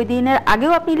হবার 90 দিনের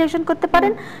আগেও আপনি ইলেকশন করতে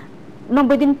পারেন,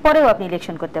 90 দিন পরেও আপনি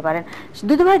ইলেকশন করতে পারেন।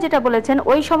 দুদু ভাই যেটা বলেছেন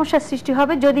ওই সমস্যার সৃষ্টি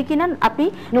হবে যদি কিনা আপনি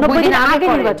 90 দিন আগে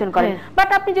নির্বাচন করেন, বাট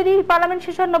আপনি যদি পার্লামেন্ট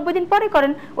শেষ হওয়ার 90 দিন পরে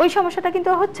করেন, ওই সমস্যাটা কিন্তু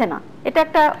হচ্ছে না। এটা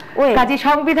একটা কাজে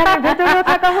সংবিধানের ভেতরে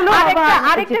থাকা হলো।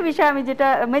 আরেকটা বিষয় আমি যেটা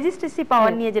ম্যাজিস্ট্রেসি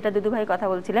পাওয়ার নিয়ে যেটা দুদু ভাই কথা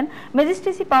বলছিলেন,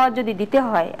 ম্যাজিস্ট্রেসি পাওয়ার যদি দিতে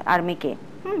হয় আর্মিকে,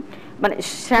 মানে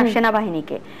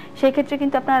সেনাবাহিনীকে, সেই ক্ষেত্রে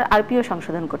কিন্তু আপনার আরপিও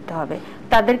সংশোধন করতে হবে,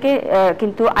 তাদেরকে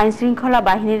কিন্তু আইন শৃঙ্খলা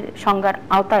বাহিনীর সংজ্ঞার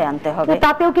আওতায় আনতে হবে।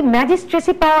 তাতেও কি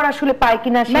ম্যাজিস্ট্রেসি পাওয়ার আসলে পায়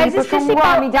কিনা সেই প্রসঙ্গ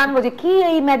আমি জানবো, যে কি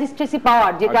এই ম্যাজিস্ট্রেসি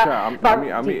পাওয়ার, যেটা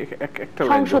আমি একটা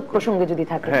সংসদ প্রসঙ্গে যদি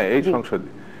থাকে। হ্যাঁ, এই সংসদ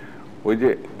ওই যে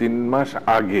 3 মাস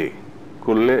আগে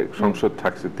করলে সংসদ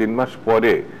থাকছে, 3 মাস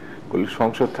পরে করলে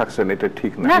সংসদ থাকছে না, এটা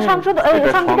ঠিক না। সংসদ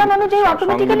সংবিধান অনুযায়ী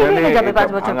অটোমেটিক্যালি ভেঙে যাবে 5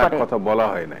 বছর পরে। কথা বলা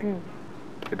হয় নাই,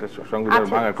 এটা সংবিধান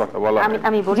ভাঙার কথা বলা হয়।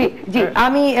 আমি বলি, জি,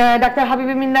 আমি ডাক্তার হাবিব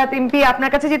মিল্লাত এমপি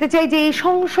আপনার কাছে যেতে চাই যে এই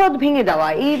সংসদ ভেঙে দেওয়া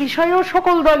এই বিষয়েও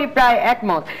সকল দলই প্রায়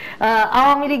একমত,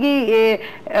 আওয়ামী লীগই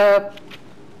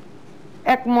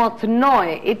একমত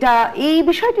নয়। এটা এই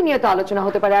বিষয়টি নিয়ে তো আলোচনা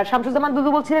হতে পারে। আর শামসুজ্জামান দুদু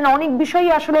বলছিলেন অনেক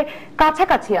বিষয়ই আসলে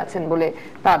কাছাকাছি আছেন বলে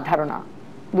তার ধারণা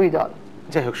দুই দল।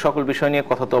 যাই হোক, সকল বিষয় নিয়ে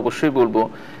কথা তো অবশ্যই বলবো।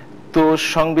 তো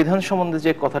সংবিধান সম্বন্ধে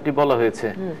যে কথাটি বলা হয়েছে,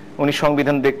 উনি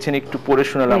সংবিধান দেখছেন, একটু পড়ে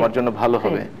শোনালে আমার জন্য ভালো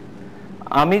হবে।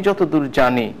 আমি যতদূর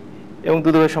জানি এবং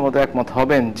দুদুভাই সম্মত একমত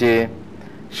হবেন যে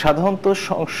সাধারণত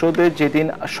সংসদে যেদিন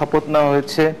শপথ নেওয়া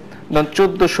হয়েছে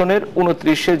 14 সনের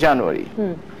 29শে জানুয়ারি,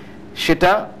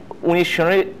 সেটা 19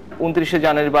 সনের 29শে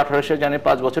জানুয়ারি বা 18শে জানুয়ারি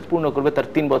 5 বছর পূর্ণ করবে, তার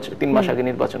 3 মাস আগে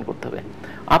নির্বাচন করতে হবে।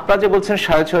 আপনারা যে বলছেন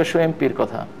 650 এমপির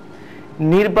কথা,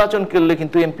 নির্বাচন করলে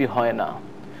কিন্তু এমপি হয় না।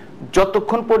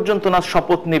 যতক্ষণ পর্যন্ত না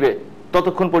শপথ নিবে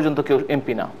ততক্ষণ পর্যন্ত কেউ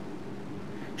এমপি না।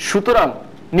 সুতরাং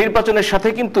নির্বাচনের সাথে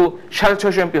কিন্তু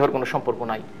 650 এমপি হওয়ার কোনো সম্পর্ক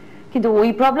নাই। কিন্তু ওই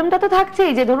প্রবলেমটা তো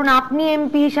থাকছেই যে ধরুন আপনি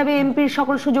এমপি হিসাবে এমপির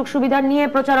সকল সুযোগ সুবিধা নিয়ে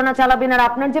প্রচারণা চালাবেন, আর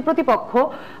আপনার যে প্রতিপক্ষ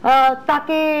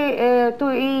তাকে তো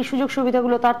এই সুযোগ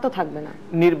সুবিধাগুলো তার তো থাকবে না।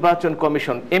 নির্বাচন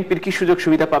কমিশন এমপির কি সুযোগ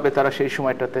সুবিধা পাবে তারা সেই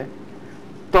সময়টাতে?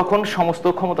 তখন সমস্ত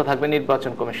ক্ষমতা থাকবে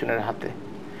নির্বাচন কমিশনের হাতে।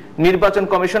 নির্বাচন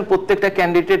কমিশন প্রত্যেকটা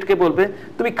ক্যান্ডিডেটকে বলবে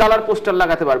তুমি কালার পোস্টার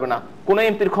লাগাতে পারবে না, কোন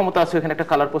এমপির ক্ষমতা আছে এখানে একটা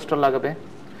কালার পোস্টার লাগাবে।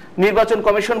 নির্বাচন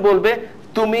কমিশন বলবে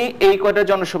তুমি এই কয়টা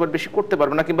জনসভার বেশি করতে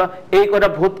পারবে না, কিংবা এই কয়টা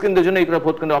ভোট কেন্দ্রের জন্য এই কয়টা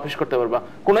ভোট কেন্দ্রে অফিস করতে পারবা।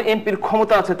 কোন এমপির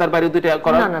ক্ষমতা আছে তার বাইরে দুইটা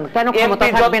করার? না না, কেন ক্ষমতা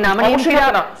থাকবে না? মানে এমপিরা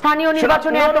স্থানীয়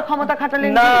নির্বাচনে এত ক্ষমতা খাটালেন?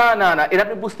 না না না, এটা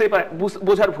আপনি বুঝতেই পারেন,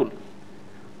 বোঝার ভুল।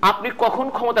 আপনি কখন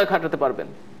ক্ষমতা খাটাতে পারবেন?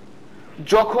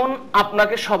 যখন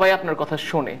আপনাকে সবাই আপনার কথা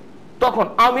শোনে, তখন।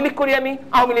 আওয়ামী লীগ করি আমি,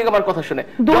 আওয়ামী লীগ আমার কথা শুনে।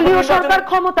 দলীয় সরকার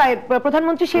ক্ষমতায়,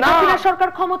 প্রধানমন্ত্রী শেখ হাসিনার সরকার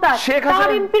ক্ষমতায়,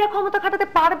 তার এমপিরা ক্ষমতা খাটাতে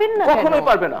পারবেন না? কখনোই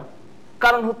পারবে না।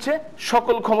 কারণ হচ্ছে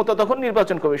সকল ক্ষমতা তখন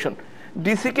নির্বাচন কমিশন।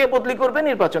 ডিসি কে বদলি করবে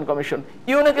নির্বাচন কমিশন,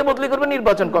 ইউএনএ কে বদলি করবে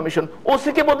নির্বাচন কমিশন,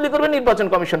 ওসি কে বদলি করবে নির্বাচন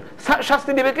কমিশন,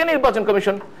 শাস্তি দেবে কে? নির্বাচন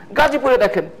কমিশন। গাজীপুরে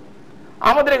দেখেন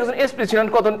আমাদের একজন এসপি ছিলেন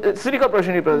কত সিটি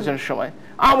কর্পোরেশন নির্বাচনের সময়,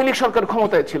 আওয়ামী লীগ সরকার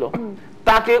ক্ষমতায় ছিল,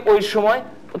 তাকে ওই সময়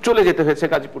চলে যেতে হয়েছে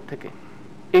গাজীপুর থেকে।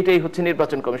 এটাই হচ্ছে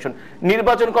নির্বাচন কমিশন।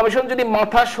 নির্বাচন কমিশন যদি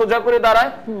মাথা সোজা করে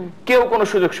দাঁড়ায়, কেউ কোনো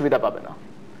সুযোগ সুবিধা পাবে না।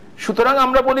 সুতরাং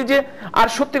আমরা বলি যে, আর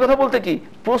সত্যি কথা বলতে কি,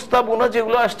 প্রস্তাবনা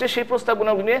যেগুলো আসছে সেই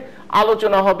প্রস্তাবনাগুলো নিয়ে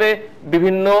আলোচনা হবে,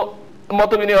 বিভিন্ন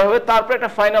মত বিনিময় হবে, তারপর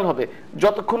একটা ফাইনাল হবে।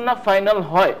 যতক্ষণ না ফাইনাল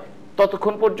হয়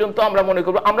ততক্ষণ পর্যন্ত আমরা মনে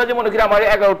করবো, আমরা যে মনে করি আমার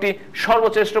 11টি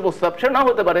সর্বশ্রেষ্ঠ প্রস্তাব, সেটা না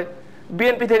হতে পারে।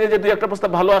 বিএনপি থেকে যে দুই একটা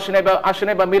প্রস্তাব ভালো আসে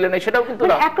নাই বা মিলে নাই, সেটাও কিন্তু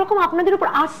না। একরকম আপনাদের উপর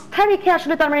আস্থা রেখে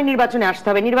আসলে তার মানে নির্বাচনে আসতে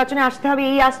হবে। নির্বাচনে আসতে হবে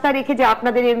এই আস্থা রেখে যে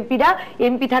আপনাদের এমপিরা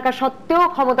এমপি থাকা সত্ত্বেও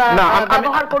ক্ষমতা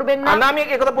ব্যবহার করবেন না। না, আমি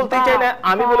এই কথা বলতেই চাই না।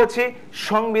 আমি বলেছি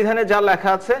সংবিধানে যা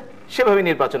লেখা আছে সেভাবে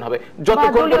নির্বাচন হবে।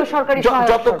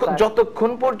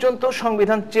 যতক্ষণ পর্যন্ত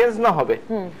সংবিধান চেঞ্জ না হবে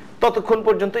ততক্ষণ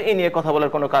পর্যন্ত এই নিয়ে কথা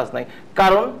বলার কোনো কাজ নাই।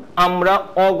 কারণ আমরা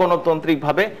অগণতান্ত্রিক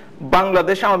ভাবে,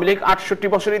 বাংলাদেশ আওয়ামী লীগ 68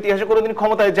 বছরের ইতিহাসে কোনোদিন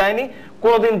ক্ষমতায় যায়নি,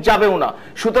 কোনোদিন যাবেও না।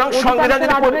 সুতরাং সংবিধান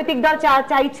রাজনৈতিক দল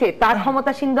চাইছে, তার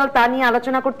ক্ষমতাসীন দল তা নিয়ে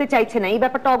আলোচনা করতে চাইছে না, এই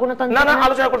ব্যাপারটা অগণতান্ত্রিক না। না,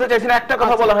 আলোচনা করতে চাইছে না, একটা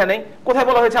কথা বলা হয় নাই। কোথায়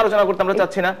বলা হয়েছে আলোচনা করতে আমরা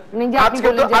চাচ্ছি না? আজকে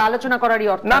তো আলোচনা করারই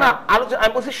অর্থ না। আলোচনা,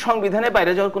 আমি বলছি সংবিধানের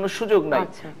বাইরে যাওয়ার কোনো সুযোগ নাই।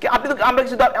 আপনি তো, আমরা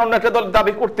কিছু অন্য একটা দল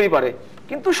দাবি করতেই পারে,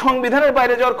 কিন্তু সংবিধানের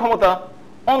বাইরে যাওয়ার ক্ষমতা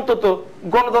অন্তত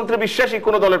গণতন্ত্রে বিশ্বাসী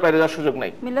কোন দলের বাইরে যাওয়ার সুযোগ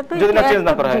নাই, যদি না চেঞ্জ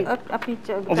না করা হয়। আপনি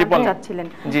চাচ্ছিলেন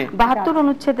 72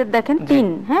 অনুচ্ছেদের দেখেন 3,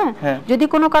 হ্যাঁ, যদি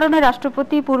কোনো কারণে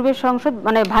রাষ্ট্রপতি পূর্বের সংসদ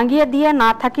মানে ভাঙিয়া দিয়া না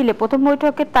থাকিলে প্রথম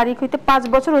বৈঠকের তারিখ হইতে 5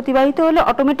 বছর অতিবাহিত হলে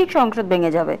অটোমেটিক সংসদ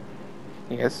ভেঙে যাবে।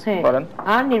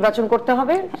 আর নির্বাচন করতে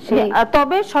হবে।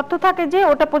 তবে শর্ত থাকে যে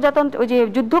ওটা প্রজাতন্ত্র, ওই যে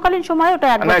যুদ্ধকালীন সময় ওটা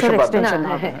 1 বছর এক্সটেনশন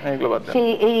হবে। সেই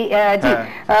এই জি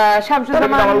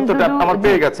শামসুজ্জামান আমার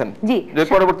পেয়ে গেছেন যে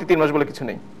পরবর্তী 3 মাস বলে কিছু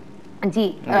নেই। জি,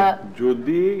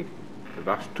 যদি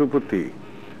রাষ্ট্রপতি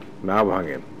না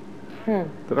ভাঙেন,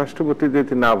 তো রাষ্ট্রপতি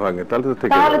যদি না ভাঙে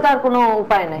তাহলে তার কোনো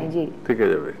উপায় নাই। জি, থেকে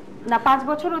যাবে না, 5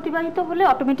 বছর অতিবাহিত হলে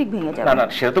অটোমেটিক ভেঙে যাবে। না,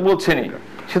 সেটা তো বলছেনই,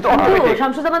 সেটা অটোমেটিক।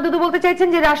 শামসুজ্জামান দুদু বলতে চাইছেন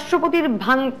যে রাষ্ট্রপতির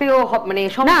ভাঙতেও মানে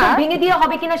সংসদ ভেঙে দিয়ে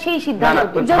হবে কিনা সেই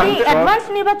সিদ্ধান্ত। যদি অ্যাডভান্স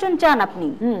নির্বাচন চান আপনি,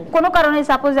 কোনো কারণে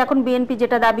সাপোজ এখন বিএনপি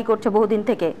যেটা দাবি করছে বহুদিন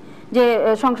থেকে যে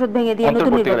সংসদ ভেঙে দিয়ে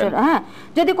নতুন নির্বাচন, হ্যাঁ,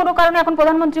 যদি কোনো কারণে এখন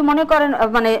প্রধানমন্ত্রী মনে করেন,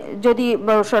 মানে যদি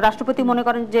রাষ্ট্রপতি মনে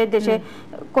করেন যে দেশে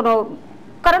কোনো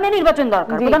কারণে নির্বাচন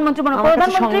দরকার, প্রধানমন্ত্রী মনে করেন,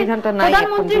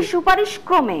 প্রধানমন্ত্রীর সুপারিশ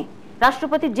ক্রমে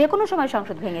রাষ্ট্রপতি যে কোনো সময়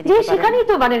সংসদ ভেঙে দিতে পারেন। সেখানেই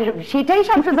তো মানে সেটাই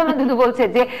শামসুজ্জামান দুদু বলছে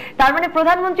যে তার মানে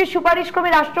প্রধানমন্ত্রীর সুপারিশ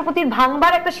ক্রমে রাষ্ট্রপতির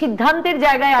ভাঙবার একটা সিদ্ধান্তের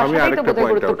জায়গায় আসাটাই তো বোধহয়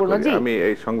গুরুত্বপূর্ণ। জি, আমি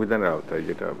এই সংবিধানের আওতায়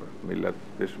যেটা মিল্লাত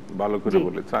বেশ ভালো করে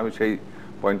বলেছে, আমি সেই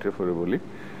পয়েন্টের উপরে বলি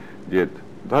যে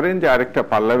ধরেন যে আরেকটা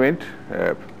পার্লামেন্ট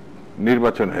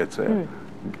নির্বাচন হয়েছে,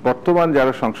 বর্তমান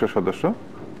যারা সংসদ সদস্য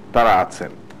তারা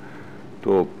আছেন,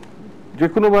 তো যে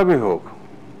কোনো ভাবে হোক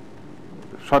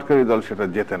সরকারি দল সেটা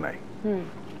জেতে নাই,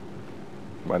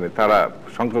 মানে তারা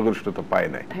সংখ্যাগরিষ্ঠতা পায়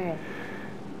নাই।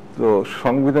 তো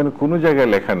সংবিধানে কোনো জায়গায়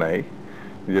লেখা নাই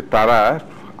যে তারা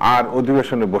আর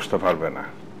অধিবেশনে বসতে পারবে না।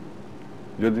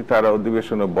 যদি তারা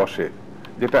অধিবেশনে বসে,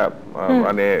 যেটা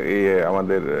মানে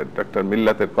আমাদের ডক্টর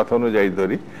মিল্লাতের কথা অনুযায়ী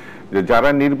ধরি যে যারা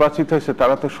নির্বাচিত হয়েছে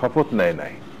তারা তো শপথ নেয়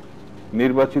নাই,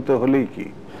 নির্বাচিত হলেই কি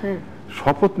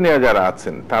শপথ নেওয়া যারা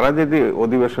আছেন তারা যদি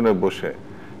অধিবেশনে বসে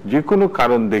যে কোনো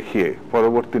কারণ দেখিয়ে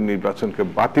পরবর্তী নির্বাচনকে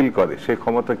বাতিল করে, সেই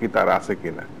ক্ষমতা কি তার আছে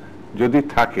কিনা, যদি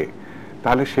থাকে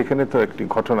তাহলে সেখানে তো একটি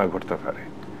ঘটনা ঘটতে পারে।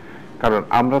 কারণ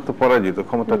আমরা তো পরাজিত,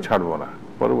 ক্ষমতা ছাড়বো না,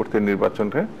 পরবর্তী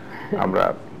নির্বাচনকে আমরা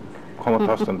ক্ষমতা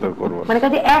হস্তান্তর করব না। মানে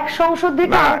কাজে এক সংসদ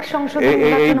থেকে আরেক সংসদে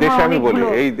এই দেশে আমি বলি,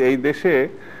 এই দেশে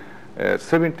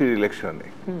 70 ইলেকশনে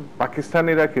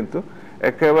পাকিস্তানিরা কিন্তু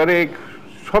একেবারে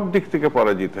সব দিক থেকে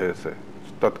পরাজিত হয়েছে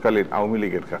তৎকালীন আওয়ামী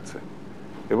লীগের কাছে,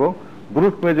 এবং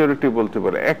ব্রুট মেজরিটি বলতে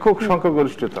পারে, একক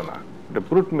সংখ্যাগরিষ্ঠতা না, এটা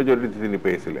ব্রুট মেজরিটি তিনি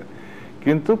পেয়েছিলেন।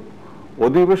 কিন্তু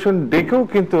অধিবেশন ডেকেও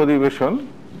কিন্তু অধিবেশন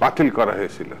বাতিল করা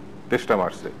হয়েছিল 23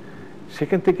 মার্চে।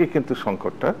 সেখান থেকে কিন্তু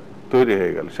সংকটটা তৈরি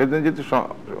হয়ে গেল। সেদিন যেহেতু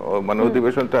মানে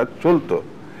অধিবেশনটা চলতো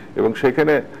এবং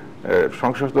সেখানে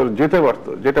সংসদ যেতে পারতো,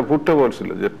 যেটা ভুট্টো বলছিল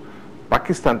যে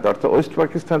পাকিস্তান অর্থাৎ ওয়েস্ট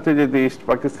পাকিস্তান থেকে যদি ইস্ট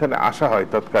পাকিস্তানে আসা হয়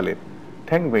তৎকালীন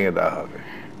ঠ্যাং ভেঙে দেওয়া হবে।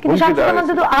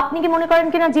 কিন্তু আপনি কি মনে করেন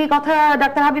কিনা যে কথা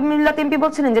ডাক্তার হাবিব মিল্লাত এমপি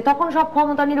বলছিলেন যে তখন সব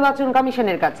ক্ষমতা নির্বাচন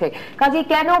কমিশনের কাছে, কাজেই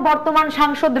কেন বর্তমান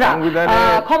সাংসদরা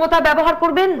ক্ষমতা ব্যবহার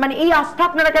করবেন, মানে এই আস্থা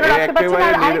আপনারা কেন রাখতে পারছেন?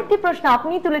 আর আরেকটি প্রশ্ন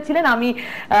আপনি তুলেছিলেন, আমি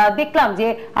দেখলাম যে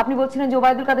আপনি বলছিলেন যে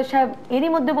ওবায়দুল কাদের সাহেব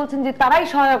এরই মধ্যে বলছেন যে তারাই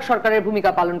সহায়ক সরকারের ভূমিকা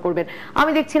পালন করবেন।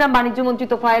 আমি দেখছিলাম বাণিজ্য মন্ত্রী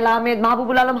তোফায়েল আহমেদ,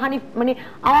 মাহবুবুল আলম হানিফ, মানে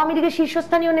আওয়ামী লীগের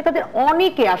শীর্ষস্থানীয় নেতাদের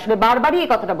অনেকে আসলে বারবারই এই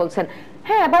কথাটা বলছেন,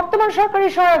 হ্যাঁ বর্তমান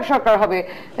সরকারই সহায়ক সরকার হবে।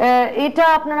 এটা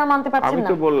আপনারা মানতে পারছেন না? আমি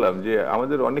তো বললাম যে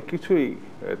আমাদের অনেক কিছুই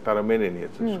তারা মেনে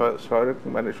নিয়েছে,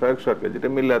 মানে সহায়ক সরকার, যেটা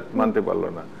মিল্লাত মানতে পারলো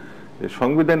না, যে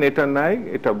সংবিধান এটা নাই,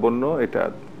 এটা বন্য, এটা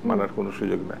মানার কোনো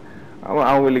সুযোগ নাই। আমার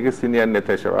আওয়ামী লীগের সিনিয়র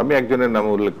নেতা হিসেবে আমি একজনের নাম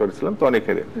উল্লেখ করেছিলাম, তো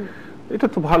অনেকের এটা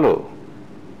তো ভালো,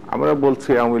 আমরা বলছি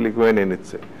আওয়ামী লীগ মেনে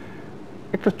নিচ্ছে।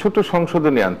 একটা ছোট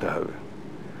সংশোধনী আনতে হবে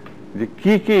যে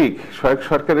কি কি সহায়ক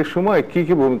সরকারের সময় কি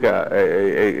কি ভূমিকা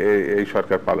এই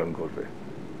সরকার পালন করবে,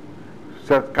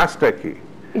 কাজটা কি,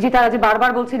 যে তারা যে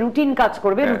বারবার বলছে রুটিন কাজ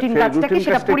করবে, রুটিন কাজটা কি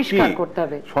সেটা পরিষ্কার করতে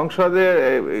হবে। সংসদে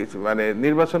মানে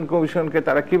নির্বাচন কমিশনকে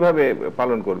তারা কিভাবে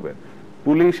পালন করবেন,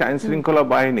 পুলিশ, আইন শৃঙ্খলা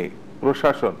বাহিনী,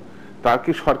 প্রশাসন, তা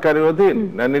কি সরকারের অধীন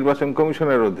না নির্বাচন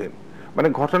কমিশনের অধীন? মানে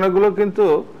ঘটনাগুলো কিন্তু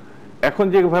এখন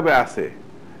যেভাবে আছে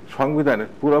সংবিধানে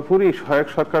পুরোপুরি সহায়ক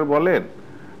সরকার বলেন,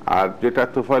 আর যেটা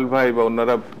তোফায়েল ভাই বা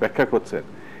অন্যরা ব্যাখ্যা করছেন,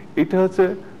 এটা হচ্ছে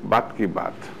বাদ কি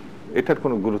বাদ, এটার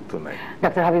কোনো গুরুত্ব নাই।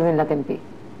 ডাক্তার হাবিব মিল্লাত এমপি,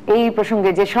 এই প্রসঙ্গে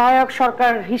যে সহায়ক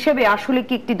সরকার হিসেবে আসলে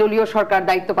কি একটি দলীয় সরকার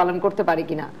দায়িত্ব পালন করতে পারে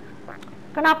কিনা?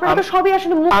 কারণ আপনারা তো সবই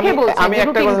আসলে মুখে বলছেন। আমি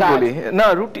একটা কথা বলি না,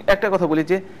 একটা কথা বলি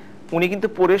যে উনি কিন্তু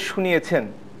পড়ে শুনিয়েছেন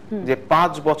যে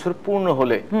 5 বছর পূর্ণ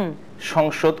হলে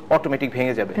সংসদ অটোমেটিক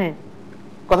ভেঙে যাবে।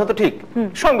 কথা তো ঠিক,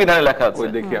 সংবিধানে লেখা আছে।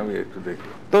 দেখি আমি একটু দেখি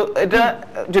তো এটা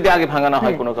যদি আগে ভাঙানো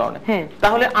হয় কোনো কারণে,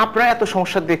 তাহলে আপনারা এত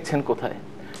সমস্যা দেখছেন কোথায়?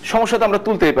 সমস্যা তো আমরা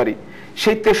তুলতেই পারি।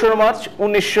 সেই 3রা মার্চ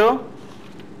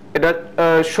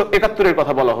 1971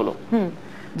 কথা বলা হলো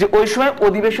যে ওই সময়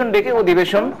অধিবেশন ডেকে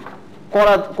অধিবেশন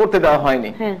করতে দেওয়া হয়নি।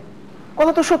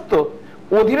 কথা তো সত্য,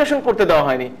 অধিবেশন করতে দেওয়া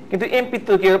হয়নি, কিন্তু এমপি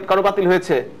তো কারো বাতিল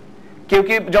হয়েছে? কেউ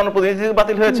কি জনপ্রতিনিধি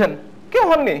বাতিল হয়েছেন? কেউ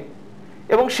হননি।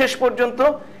 এবং শেষ পর্যন্ত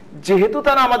যেহেতু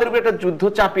তারা আমাদের উপর একটা যুদ্ধ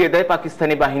চাপিয়ে দেয়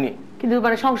পাকিস্তানি বাহিনী, কিন্তু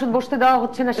মানে সংসদ বসতে দেওয়া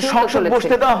হচ্ছে না, সংসদ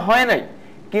বসতে দেওয়া হয় নাই,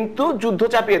 কিন্তু যুদ্ধ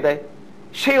চাপিয়ে দেয়,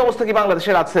 সেই অবস্থা কি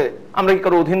বাংলাদেশের আছে? আমরা কি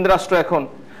কারো অধীন রাষ্ট্র এখন?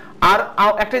 আর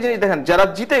একটা জিনিস দেখেন, যারা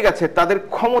জিতে গেছে তাদের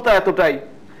ক্ষমতা এতটাই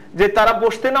যে তারা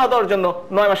বসতে না দেওয়ার জন্য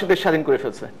 9 মাসে দেশ স্বাধীন করে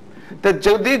ফেলছে। তা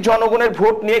যদি জনগণের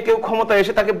ভোট নিয়ে কেউ ক্ষমতা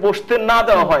এসে তাকে বসতে না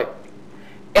দেওয়া হয়,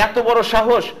 এত বড়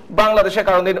সাহস বাংলাদেশে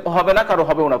কারো হবে না, কারো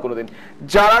হবেও না কোনোদিন।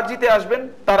 যারা জিতে আসবেন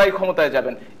তারাই ক্ষমতায়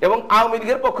যাবেন। এবং আওয়ামী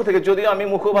লীগের পক্ষ থেকে, যদিও আমি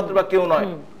মুখপাত্র বা কেউ নয়,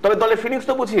 তবে দলের ফিলিংস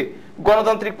তো বুঝি,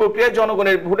 গণতান্ত্রিক প্রক্রিয়ায়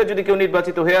জনগণের ভোটে যদি কেউ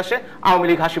নির্বাচিত হয়ে আসে, আওয়ামী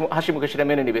লীগ হাসি মুখে সেটা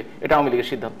মেনে নিবে, এটা আওয়ামী লীগের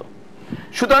সিদ্ধান্ত।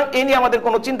 সুতরাং এই নিয়ে আমাদের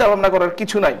কোনো চিন্তা ভাবনা করার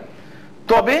কিছু নাই।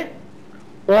 তবে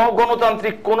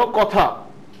অগণতান্ত্রিক কোনো কথা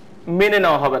মেনে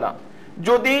নেওয়া হবে না।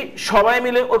 যদি সবাই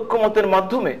মিলে ঐক্যমতের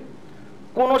মাধ্যমে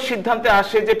কোন সিদ্ধান্তে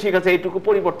আসে যে ঠিক আছে এইটুকু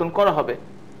পরিবর্তন করা হবে,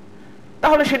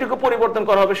 তাহলে সেটুকু পরিবর্তন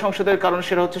করা হবে সংসদের, কারণ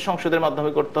সেটা হচ্ছে সংসদের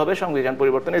মাধ্যমে করতে হবে সংবিধান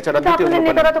পরিবর্তন। এছাড়া আপনাদের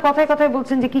নেতারা তো কথায় কথায়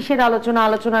বলছেন যে কিসের আলোচনা,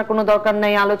 আলোচনার কোনো দরকার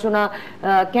নাই, আলোচনা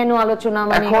কেন আলোচনা,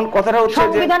 মানে এখন কথাটা হচ্ছে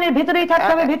সংবিধানের ভিতরেই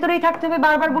থাকতে হবে, ভিতরেই থাকতে হবে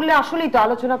বারবার বললে আসলেই তো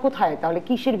আলোচনা কোথায়? তাহলে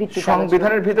কিসের ভিত্তিতে?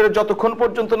 সংবিধানের ভিতরে যতক্ষণ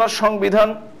পর্যন্ত না সংবিধান,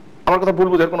 আমার কথা ভুল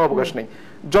বোঝার কোনো অবকাশ নেই,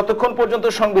 যতক্ষণ পর্যন্ত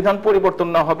সংবিধান পরিবর্তন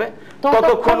না হবে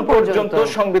ততক্ষণ পর্যন্ত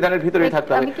সংবিধানের ভিতরেই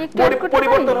থাকতে হবে।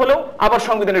 পরিবর্তন হলেও আবার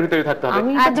সংবিধানের ভিতরেই থাকতে হবে।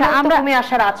 আচ্ছা, আমরা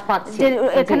আসার আজ পাচ্ছি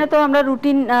এখানে তো আমরা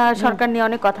রুটিন সরকার নিয়ে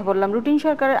অনেক কথা বললাম। রুটিন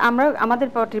সরকার আমাদের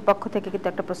পার্টির পক্ষ থেকে কিন্তু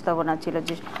একটা প্রস্তাবনা ছিল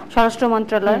যে স্বরাষ্ট্র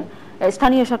মন্ত্রণালয়,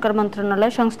 স্থানীয় সরকার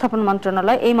মন্ত্রণালয়, সংস্থাপন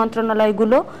মন্ত্রণালয়, এই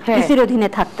মন্ত্রণালয়গুলো ডিসির অধীনে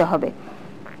থাকতে হবে।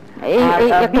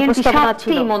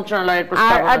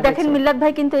 দেখেন মিল্লাত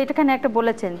ভাই কিন্তু এখানে একটা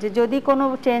বলেছেন যে যদি কোনো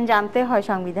চেঞ্জ আনতে হয়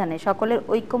সংবিধানে সকলের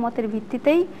ঐক্যমতের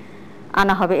ভিত্তিতেই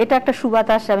আনা হবে, এটা একটা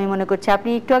সুবাতাস আমি মনে করছি। আপনি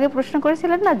একটু আগে প্রশ্ন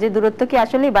করেছিলেন না যে দূরত্ব কি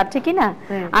আসলেই বাড়ছে কিনা,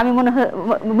 আমি মনে হয়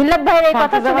মিল্লাত ভাইয়ের এই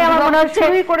কথা শুনে আমার মনে হচ্ছে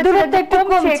দূরত্ব একটু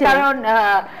কমছে, কারণ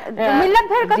মিল্লাত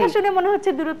ভাইয়ের কথা শুনে মনে হচ্ছে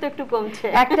দূরত্ব একটু কমছে।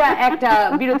 একটা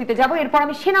বিরতিতে যাব, এরপর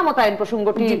আমি সেনা মোতায়েন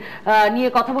প্রসঙ্গটি নিয়ে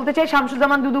কথা বলতে চাই।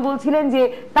 শামসুজ্জামান দুদু বলছিলেন যে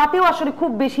তাতেও আসলে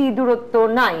খুব বেশি দূরত্ব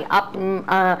নাই।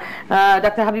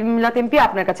 ডাক্তার হাবিব মিল্লাত এমপি,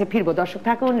 আপনার কাছে ফিরবো। দর্শক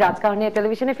থাকুন রাজকাহন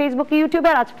টেলিভিশনে, ফেসবুক, ইউটিউবে,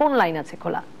 আর আজ ফোন লাইন আছে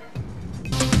খোলা।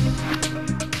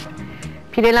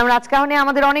 ফিরে এলাম রাজকাহনে।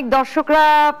 আমাদের অনেক দর্শকরা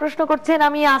প্রশ্ন করছেন।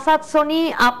 আমি আসাদ সনি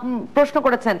প্রশ্ন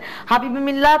করেছেন, হাবিব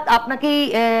মিল্লাত আপনাকেই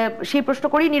সেই প্রশ্ন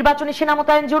করি, নির্বাচনে সেনা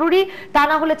মোতায়েন জরুরি, তা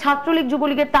না হলে ছাত্রলীগ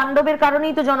যুবলীগের তাণ্ডবের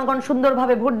কারণেই তো জনগণ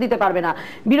সুন্দরভাবে ভোট দিতে পারবে না,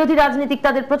 বিরোধী রাজনীতিক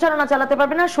তাদের প্রচারণা চালাতে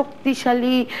পারবে না,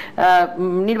 শক্তিশালী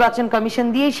নির্বাচন কমিশন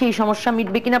দিয়ে সেই সমস্যা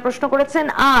মিটবে কিনা প্রশ্ন করেছেন।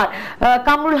 আর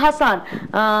কামরুল হাসান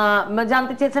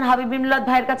জানতে চেয়েছেন, হাবিব মিল্লাত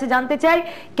ভাইয়ের কাছে জানতে চাই,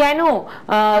 কেন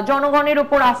জনগণের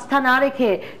উপর আস্থা না রেখে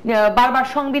বারবার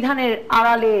সংবিধানের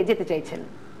আড়ালে যেতে চাইছেন?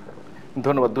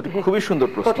 ধন্যবাদ। দুটি খুবই সুন্দর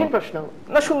প্রশ্ন। কঠিন প্রশ্ন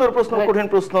না, সুন্দর প্রশ্ন, কঠিন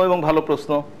প্রশ্ন এবং ভালো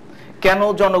প্রশ্ন। কেন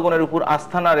জনগণের উপর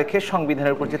আস্থা না রেখে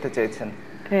সংবিধানের উপর যেতে চাইছেন?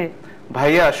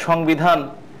 ভাইয়া, সংবিধান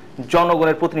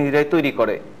জনগণের প্রতিনিধিরাই তৈরি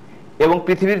করে এবং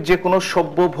পৃথিবীর যে কোনো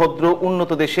সভ্য ভদ্র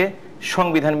উন্নত দেশে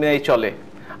সংবিধান মেনেই চলে।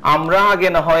 আমরা আগে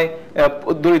না হয়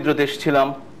দরিদ্র দেশ ছিলাম,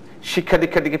 শিক্ষা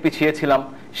দীক্ষার দিকে পিছিয়ে ছিলাম,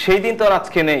 সেই দিন তো আর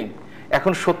আজকে নেই।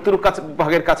 এখন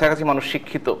 70% কাছাকাছি মানুষ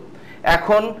শিক্ষিত।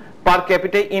 এখন পার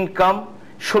ক্যাপিটাল ইনকাম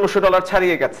 $1600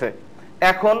 ছাড়িয়ে গেছে।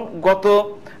 এখন গত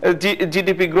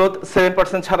জিডিপি গ্রোথ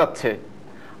 7% ছাড়াচ্ছে।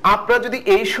 আপনারা যদি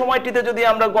এই সময়টিতে যদি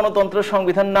আমরা গণতন্ত্র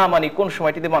সংবিধান না মানি, কোন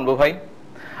সময়টিতে মানবো ভাই?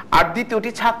 আর দ্বিতীয়টি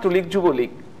ছাত্রলীগ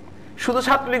যুবলীগ। শুধু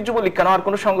ছাত্রলীগ যুবলীগ কেন, আর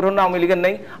কোনো সংগঠন আওয়ামী লীগের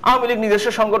নেই? আওয়ামী লীগ নিজস্ব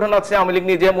সংগঠন আছে, আওয়ামী লীগ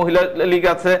নিজে মহিলা লীগ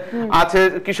আছে, আছে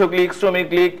কৃষক লীগ, শ্রমিক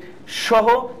লীগ সহ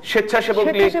স্বেচ্ছাসেবক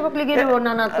লীগ।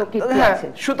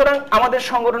 সুতরাং আমাদের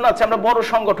সংগঠন আছে, আমরা বড়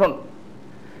সংগঠন।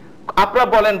 আপনারা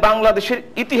বলেন বাংলাদেশের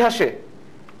ইতিহাসে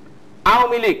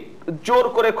আওয়ামী লীগ জোর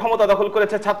করে ক্ষমতা দখল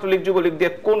করেছে ছাত্রলীগ যুবলীগ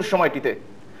দিয়ে কোন সময়টিতে?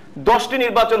 10টি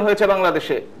নির্বাচন হয়েছে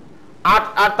বাংলাদেশে।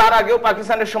 আর তার আগেও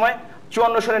পাকিস্তানের সময়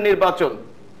 54 সনের নির্বাচন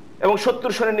এবং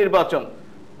 70 সনের নির্বাচন।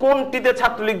 কোনটিতে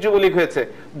ছাত্রলীগ যুবলীগ হয়েছে?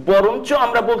 বরঞ্চ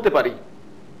আমরা বলতে পারি,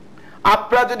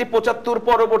 আপনারা যদি 75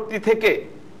 পরবর্তী থেকে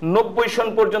 90 সন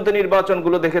পর্যন্ত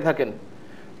নির্বাচনগুলো দেখে থাকেন,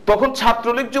 তখন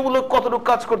ছাত্রলীগ যুবলীগ কতটুকু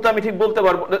কাজ করতে আমি ঠিক বলতে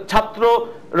পারবো।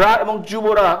 ছাত্ররা এবং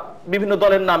যুবরা বিভিন্ন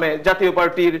দলের নামে, জাতীয়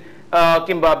পার্টির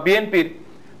কিংবা বিএনপির,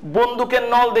 বন্দুকের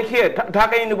নল দেখিয়ে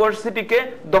ঢাকা ইউনিভার্সিটিকে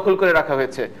দখল করে রাখা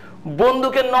হয়েছে।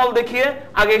 বন্দুকের নল দেখিয়ে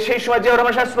আগে সেই সময় জিয়াউর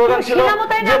রহমান সাহেবের স্লোগান ছিল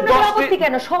যে 10টি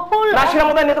কেন সকল সেনা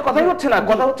মোতায়েন নিয়ে তো কথাই হচ্ছে না,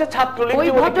 কথা হচ্ছে ছাত্রলীগ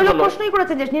যুবলীগ প্রশ্নই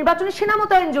করেছে যে নির্বাচনে সেনা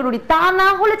মোতায়েন জরুরি, তা না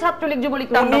হলে ছাত্রলীগ যুবলীগ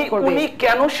তাণ্ডব করবে। উনি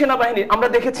কেন সেনাবাহিনী, আমরা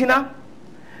দেখেছি না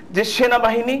যে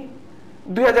সেনাবাহিনী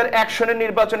 2001 সনের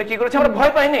নির্বাচনে কি করেছে? আমরা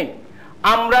ভয় পাইনি।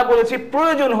 আমরা বলেছি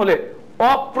প্রয়োজন হলে,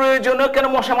 অপ্রয়োজনীয় কেন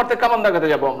মশা মারতে কামান দাগাতে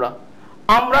যাব?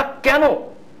 আমরা কেন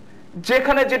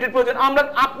যেখানে যেটির প্রয়োজন, আমরা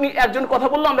আপনি একজন কথা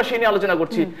বললো, আমরা সেই নিয়ে আলোচনা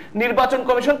করছি। নির্বাচন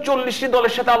কমিশন 40টি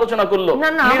দলের সাথে আলোচনা করলো।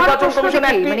 নির্বাচন কমিশন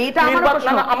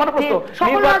আমার প্রশ্ন,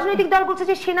 সকল রাজনৈতিক দল বলছে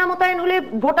যে সেনা মোতায়েন হলে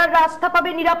ভোটাররা আস্থা পাবে,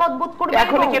 নিরাপদ বোধ করবে।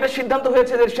 এখন কি এটা সিদ্ধান্ত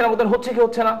হয়েছে যে সেনা মোতায়েন হচ্ছে কি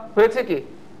হচ্ছে না? হয়েছে কি?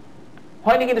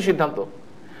 হয়নি কিন্তু সিদ্ধান্ত।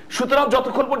 সুতরাং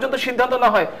যতক্ষণ পর্যন্ত সিদ্ধান্ত না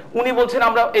হয়, উনি বলছেন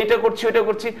আমরা এইটা করছি ওইটা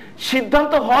করছি,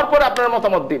 সিদ্ধান্ত হওয়ার পরে আপনারা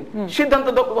মতামত দিন। সিদ্ধান্ত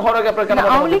হওয়ার আগে আপনারা কেন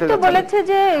আওয়ামী লীগ তো বলেছে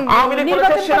যে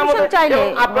নির্বাচন কমিশন চাইলে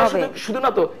আপনারা শুধু না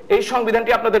তো, এই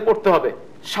সংবিধানটি আপনাদের পড়তে হবে,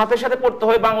 সাথে সাথে পড়তে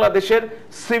হয় বাংলাদেশের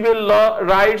সিভিল ল,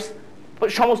 রাইটস,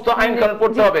 সমস্ত আইন কানুন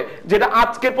পড়তে হবে, যেটা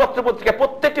আজকের পত্রপত্রিকা,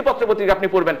 প্রত্যেকটি পত্রপত্রিকা আপনি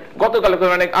পড়বেন। গতকাল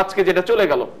মানে আজকে যেটা চলে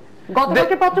গেল,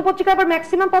 গতকালকে পত্রপত্রিকা, আবার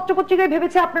ম্যাক্সিমাম পত্রপত্রিকায়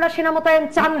ভেবেছে আপনারা সেনা মোতায়েন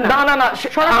চান না। না না না,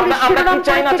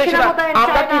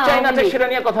 আমরা কি চাই না সেটা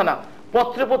নিয়ে কথা না।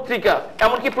 পত্রপত্রিকা,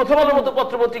 এমনকি প্রথম আলোর মতো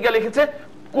পত্রপত্রিকা লিখেছে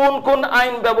কোন কোন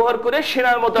আইন ব্যবহার করে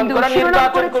সেনার মোতায়েন করা,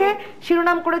 নির্বাচন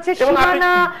শিরোনাম করেছে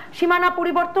সীমানা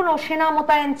পরিবর্তন ও সেনা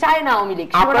মোতায়েন চায় না আওয়ামী লীগ।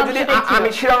 আমি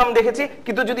শিরোনাম দেখেছি,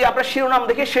 কিন্তু যদি আপনারা শিরোনাম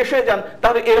দেখে শেষ হয়ে যান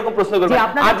তাহলে এরকম প্রশ্ন করবেন।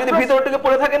 আর যদি ভিতরটাকে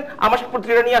পড়ে থাকেন, আমার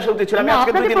পত্রিকা নিয়ে আসা উচিত ছিল। আমি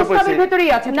আজকে 2 দিন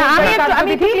পড়েছি। না,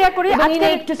 আমি ক্লিয়ার করি, আজকে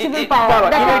একটু সিভিল পাওয়ার,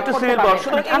 একটু সিভিল পাওয়ার।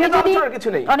 সুতরাং আমি যদি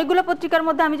অনেকগুলো পত্রিকার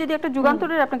মধ্যে আমি যদি একটা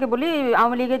যুগান্তরের আপনাকে বলি,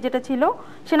 আওয়ামী লীগের যেটা ছিল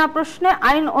সেনা প্রশ্নে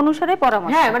আইন অনুসারে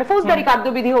পরামর্শ, হ্যাঁ মানে ফৌজদারি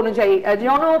কার্যবিধি অনুযায়ী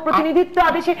গণপ্রতিনিধিত্ব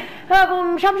আদেশে,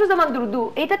 শামসুজ্জামান দুরদু,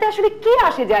 এটাতে আসলে কি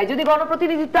আসে যায় যদি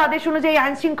গণপ্রতিনিধিত্ব আদেশ অনুযায়ী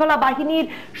আইন শৃঙ্খলা বাহিনীর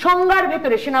সংজ্ঞার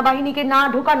ভেতরে সেনাবাহিনীকে না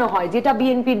ঢোকানো হয়, যেটা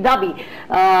বিএনপির দাবি,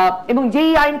 এবং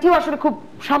যেই আইনটিও আসলে খুব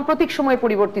সাম্প্রতিক সময়ে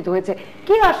পরিবর্তিত হয়েছে,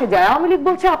 কি আসে যায়? আওয়ামী লীগ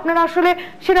বলছে আপনারা আসলে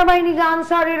সেনাবাহিনীকে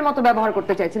আনসারের মতো ব্যবহার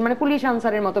করতে চাইছেন, মানে পুলিশ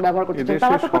আনসারের মতো ব্যবহার করতে চাইছেন।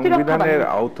 তারা তো সংবিধানের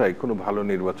আওতায় কোনো ভালো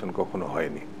নির্বাচন কখনো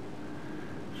হয়নি।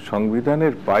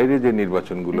 সংবিধানের বাইরে যে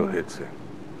নির্বাচনগুলো হয়েছে,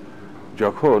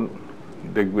 যখন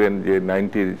দেখবেন যে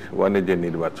 91-এ যে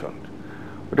নির্বাচন,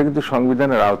 ওটা কিন্তু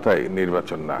সংবিধানের আওতায়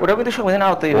নির্বাচন না, ওটা কিন্তু সংবিধানের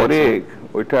আওতায় পরে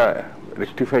ওইটা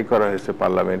রেকটিফাই করা হয়েছে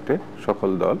পার্লামেন্টে, সকল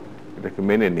দল এটাকে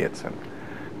মেনে নিয়েছেন।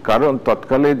 কারণ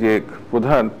তৎকালে যে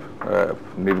প্রধান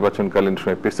নির্বাচনকালীন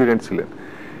সময় প্রেসিডেন্ট ছিলেন,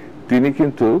 তিনি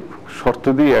কিন্তু শর্ত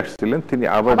দিয়ে আসছিলেন তিনি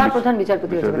আবার প্রধান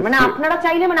বিচারপতি হয়েছিলেন। মানে আপনারা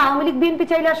চাইলে, মানে আওয়ামী লীগ বিএনপি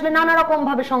চাইলে আসলে নানা রকম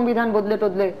ভাবে সংবিধান বদলে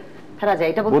টদলে ফেরা যায়,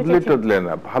 এটা বলতে চাইছেন? বদলে টদলে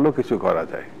না, ভালো কিছু করা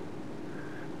যায়।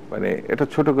 মানে এটা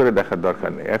ছোট করে দেখার দরকার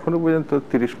নেই। এখনো পর্যন্ত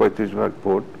 30-35 ভাগ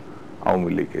ভোট আওয়ামী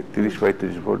লীগের,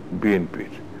 30-35 ভোট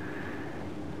বিএনপির,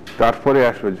 তারপরে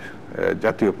আসবে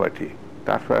জাতীয় পার্টি,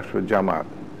 তারপরে আসবে জামাত।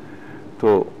 তো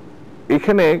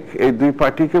এখানে এই দুই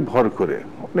পার্টিকে ভর করে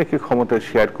অনেকে ক্ষমতা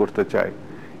শেয়ার করতে চায়,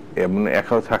 এমন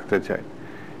একাও থাকতে চায়।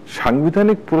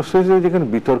 সাংবিধানিক প্রসেসে যেখানে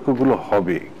বিতর্কগুলো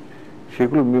হবে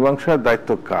সেগুলো মীমাংসার দায়িত্ব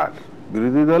কার,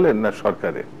 বিরোধী দলের না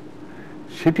সরকারের,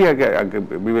 সেটি আগে আগে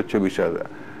বিবেচ্য বিষয়।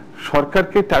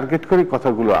 সরকারকে টার্গেট করে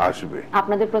কথাগুলো আসবে।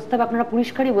 আপনাদের প্রস্তাব আপনারা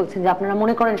পরিষ্কারই বলছেন যে আপনারা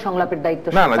মনে করেন সংলাপের দায়িত্ব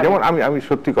না না, যেমন আমি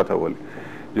সত্যি কথা বলি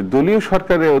যে দলীয়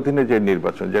সরকারের অধীনে যে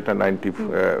নির্বাচন, যেটা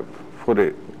 94-এ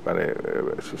মানে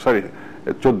সরি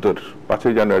 14-র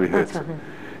 5ই জানুয়ারি হয়েছে,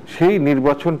 সেই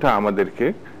নির্বাচনটা আমাদেরকে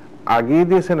আগিয়ে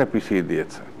দিয়েছে না পিছিয়ে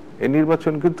দিয়েছে? এই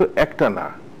নির্বাচন কিন্তু একটা না,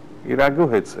 এর আগেও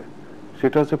হয়েছে,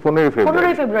 সেটা হচ্ছে 15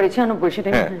 ফেব্রুয়ারি 96। সেটা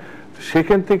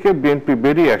সেখান থেকে বিএনপি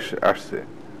বেরিয়ে আসছে,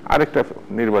 আরেকটা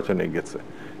নির্বাচনে গেছে,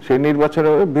 সেই নির্বাচনে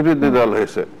বিরোধী দল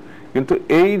হয়েছে। কিন্তু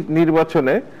এই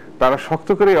নির্বাচনে তারা শক্ত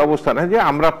করে অবস্থান যে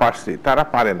আমরা পারছি, তারা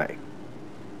পারে নাই,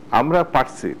 আমরা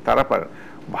পারছি, তারা পারে।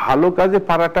 ভালো কাজে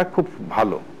পারাটা খুব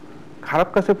ভালো, খারাপ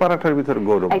কাজে পারাটার ভিতরে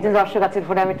গৌরব। একজন দর্শক আছে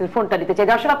ফোনে, আমি ফোনটা দিতে চাই।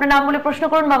 দর্শক, আপনার নাম বলে প্রশ্ন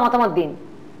করুন বা মতামত দিন।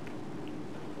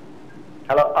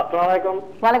 হ্যালো, আসসালামু আলাইকুম।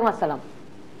 ওয়ালাইকুম আসসালাম।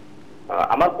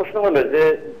 আমার প্রশ্ন হলো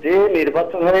যে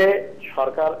নির্বাচনে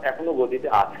সরকার এখনো গদিতে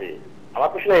আছে, আমার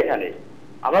প্রশ্ন এখানে,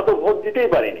 আমরা তো ভোট দিতেই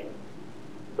পারিনি,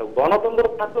 তো গণতন্ত্র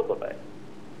থাকলো কোথায়?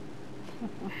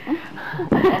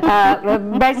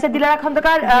 ব্যারিস্টার দিলারা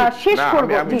খন্দকার, শেষ করব।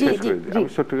 আমি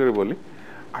ছোট্ট করে বলি,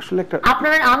 আসলে একটা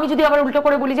আপনারা, আমি যদি আবার উল্টো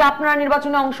করে বলি যে আপনারা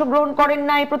নির্বাচনে অংশগ্রহণ করেন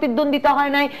নাই, প্রতিদ্বন্দ্বিতা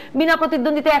হয় নাই, বিনা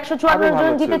প্রতিদ্বন্দ্বিতা 154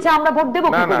 জন জিতেছে, আমরা ভোট দেব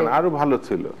কি করে? না, আরো ভালো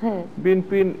ছিল।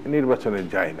 বিএনপি নির্বাচনে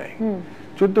যায় নাই,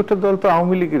 14টা দল তো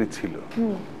আওয়ামী লীগের ছিল,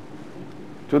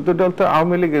 14 দল তো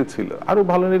আওয়ামী লীগের ছিল, আরো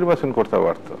ভালো নির্বাচন করতে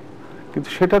পারত, কিন্তু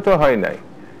সেটা তো হয় নাই।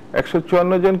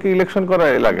 154 জনকে ইলেকশন করা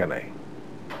লাগে নাই।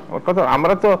 আমার কথা,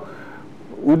 আমরা তো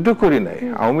উইথড্র করি নাই।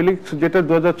 আওয়ামী লীগ যেটা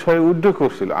 2006 উইথড্র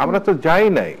করছিল, আমরা তো যাই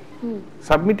নাই,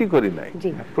 সাবমিটই করি নাই।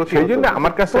 সেই জন্য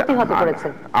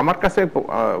আমার কাছে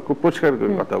খুব পরিষ্কার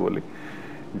করে কথা বলি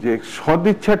যে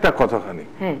সদিচ্ছাটা কতখানি,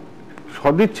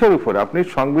 সদিচ্ছার উপর আপনি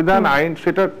সংবিধান আইন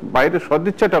সেটার বাইরে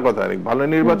সদিচ্ছাটা কতখানি, ভালো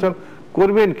নির্বাচন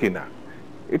করবেন কিনা,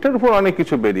 এটার উপর অনেক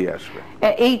কিছু বেরিয়ে আসবে।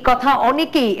 এই কথা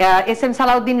অনেকেই, এস এম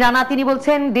সালাউদ্দিন রানা তিনি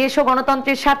বলছেন দেশ ও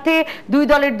গণতন্ত্রের স্বার্থে দুই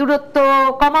দলের দূরত্ব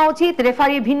কমা উচিত,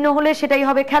 রেফারি ভিন্ন হলে সেটাই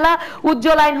হবে খেলা।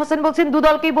 উজ্জ্বল আইন হোসেন বলছেন দু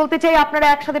দলকেই বলতে চাই আপনারা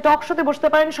একসাথে টক শোতে বসতে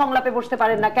পারেন, সংলাপে বসতে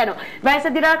পারেন না কেন?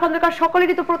 ব্যারিস্টার দিলারা খন্দকার,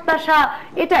 সকলেরই তো প্রত্যাশা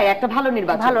এটাই একটা ভালো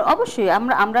নির্বাচন। ভালো, অবশ্যই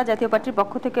আমরা জাতীয় পার্টির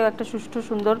পক্ষ থেকে একটা সুষ্ঠু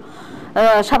সুন্দর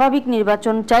স্বাভাবিক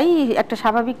নির্বাচন চাই। একটা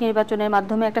স্বাভাবিক নির্বাচনের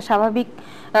মাধ্যমে একটা স্বাভাবিক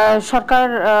সরকার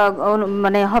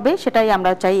মানে হবে, সেটাই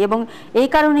আমরা চাই। এবং এই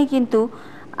কারণেই কিন্তু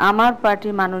আমার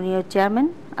পার্টির মাননীয় চেয়ারম্যান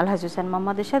আলহাজ হোসেন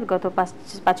মোহাম্মদ এরশাদ গত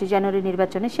 5ই জানুয়ারি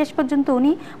নির্বাচনে শেষ পর্যন্ত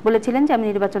উনি বলেছিলেন যে আমি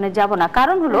নির্বাচনে যাব না।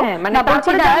 কারণ হলো,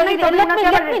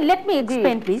 লেট মি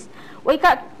এক্সপ্লেইন প্লিজ, ওই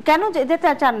কেন যেতে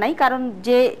চান নাই, কারণ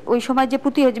যে ওই সময় যে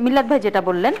মিল্লাত ভাই যেটা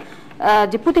বললেন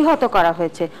যে প্রতিহত করা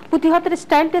হয়েছে, প্রতিহতের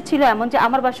স্টাইলটা ছিল এমন যে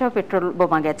আমার বাসায় পেট্রোল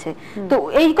বোমা গেছে। তো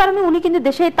এই কারণে উনি কিন্তু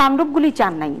দেশে তাণ্ডবগুলি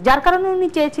চান নাই, যার কারণে উনি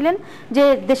চেয়েছিলেন যে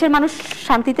দেশের মানুষ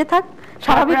শান্তিতে থাক,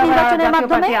 স্বাভাবিক নির্বাচনের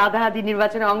মাধ্যমে। আধা-আধি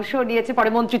নির্বাচনে অংশ নিয়েছে, পরে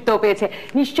মন্ত্রিত্বও পেয়েছে।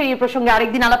 নিশ্চয়ই এই প্রসঙ্গে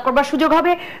আরেকদিন আলাপ করবার সুযোগ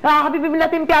হবে। হাবিব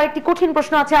মিল্লাত এমপি, আরেকটি কঠিন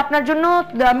প্রশ্ন আছে আপনার জন্য।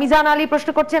 মিজান আলী প্রশ্ন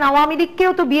করছেন, আওয়ামী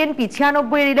লীগকেও তো বিএনপি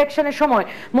 96 এর ইলেকশনের সময়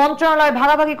মন্ত্রণালয়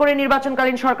ভাগাভাগি করে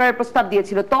নির্বাচনকালীন সরকারের প্রস্তাব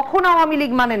দিয়েছিল, তখন আওয়ামী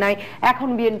লীগ মানে নাই, এখন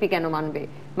বিএনপি কেন মানবে?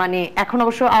 মানে এখন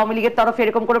অবশ্য আওয়ামী লীগের তরফে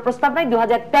এরকম কোনো প্রস্তাব নাই,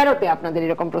 2013-তে আপনাদের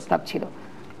এরকম প্রস্তাব ছিল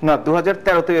না?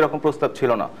 2013-তে এরকম প্রস্তাব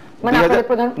ছিল না।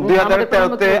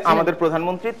 2013-তে আমাদের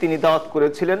প্রধানমন্ত্রী তিনি দাওয়াত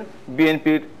করেছিলেন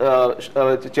বিএনপির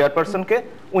চেয়ারপারসনকে,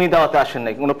 উনি দাওয়াতে আসেন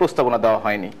নাই, কোনো প্রস্তাবনা দেওয়া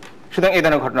হয়নি। সুতরাং এই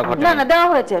ধরনের ঘটনা ঘটে না, দেওয়া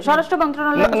হয়েছে স্বরাষ্ট্র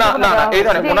মন্ত্রণালয়, না এই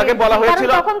ধরনের ওনাকে বলা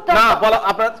হয়েছিল না, বলা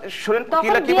আপনারা শুনেন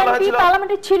কি বলা হয়েছিল,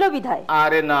 পার্লামেন্টে ছিল বিধায়,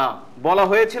 আরে না, বলা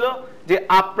হয়েছিল যে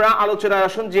আপনারা আলোচনায়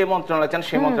আসুন, যে মন্ত্রণালয় চান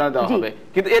সেই মন্ত্রণালয় দেওয়া হবে,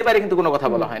 কিন্তু এর বাইরে কিন্তু কোনো কথা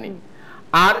বলা হয়নি।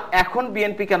 আর এখন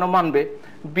বিএনপি কেন মানবে?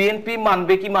 বিএনপি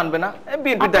মানবে কি মানবে না,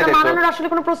 বিএনপির দায়িত্ব। আসলে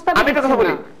কোনো প্রস্তাব, আমি একটা কথা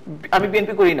বলি, আমি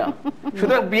বিএনপি করি না,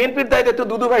 সুতরাং বিএনপির দায়িত্ব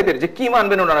দুদু ভাইদের যে কি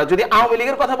মানবেন ওনারা। যদি আওয়ামী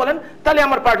লীগের কথা বলেন তাহলে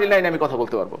আমার পার্টির লাইনে আমি কথা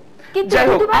বলতে পারবো। যাই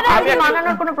হোক, আমি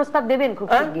মানানোর কোনো প্রস্তাব দেবেন খুব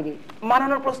শিগগিরই?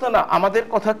 মানানোর প্রস্তাব না, আমাদের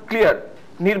কথা ক্লিয়ার,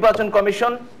 নির্বাচন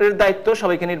কমিশনের দায়িত্ব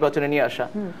সবাইকে নির্বাচনে নিয়ে আসা।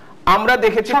 আমরা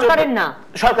দেখেছি সরকারের না,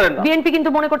 বিএনপি কিন্তু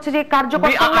মনে করছে যে কার্যকর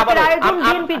সংলাপের আয়োজন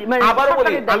বিএনপি, আবার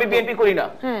বলি আমি বিএনপি করি না,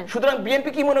 সুতরাং বিএনপি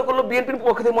কি মনে করলো বিএনপির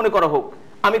পক্ষ থেকে মনে করা হোক,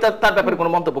 আমি তার ব্যাপারে কোনো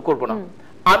মন্তব্য করব না।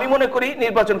 আমি মনে করি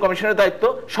নির্বাচন কমিশনের দায়িত্ব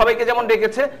সবাইকে যেমন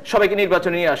ডেকেছে সবাইকে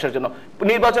নির্বাচনে নিয়ে আসার জন্য,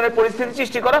 নির্বাচনের পরিস্থিতি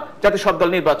সৃষ্টি করা যাতে সব দল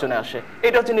নির্বাচনে আসে,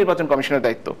 এটা হচ্ছে নির্বাচন কমিশনের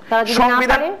দায়িত্ব।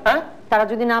 সংবিধান তারা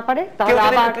যদি না পারে,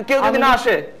 কেউ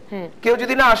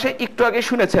যদি না আসে, একটু আগে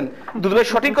শুনেছেন দুদুল ভাই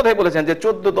সঠিক কথাই বলেছেন যে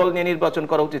 14 দল নিয়ে নির্বাচন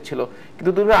করা উচিত ছিল,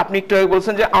 কিন্তু দুদুল ভাই আপনি একটু আগে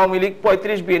বলছেন যে আওয়ামী লীগ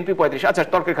 35, বিএনপি 35, আচ্ছা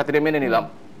তর্কের খাতিরে মেনে নিলাম,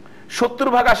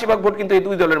 70-80 ভোট কিন্তু এই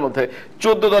দুই দলের মধ্যে।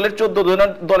 14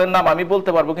 দলের নাম আমি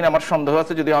বলতে পারবো কিনা আমার সন্দেহ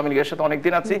আছে, যদি আওয়ামী লীগের সাথে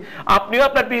অনেকদিন আছি। আপনিও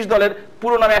আপনার 20 দলের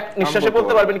পুরো নাম এক নিঃশ্বাসে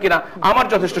বলতে পারবেন কিনা আমার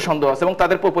যথেষ্ট সন্দেহ আছে, এবং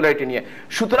তাদের পপুলারিটি নিয়ে।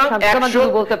 সুতরাং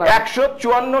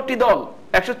 154টি দল,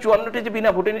 154টি যে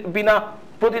বিনা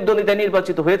প্রতিদ্বন্দ্বিতায়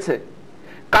নির্বাচিত হয়েছে,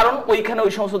 কারণ ওইখানে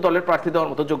ওই সমস্ত দলের প্রার্থী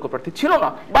দেওয়ার মতো যোগ্য প্রার্থী ছিল না।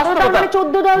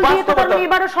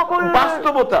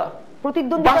 বাস্তবতা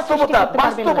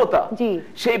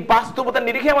সেই বাস্তবতার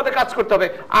নিরিখে আমাদের কাজ করতে হবে।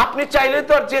 আপনি চাইলে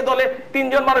তো আর যে দলে 3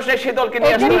 জন মানুষ নেই সেই দলকে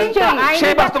নিয়ে আসতে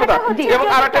সেই বাস্তবতা। এবং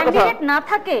আরেকটা কথা না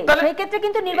থাকে সেই ক্ষেত্রে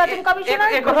কিন্তু নির্বাচন কমিশনার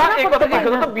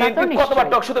বিএনপি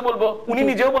কতবার টকশোতে বলবো, উনি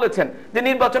নিজেও বলেছেন যে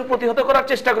নির্বাচন প্রতিহত করার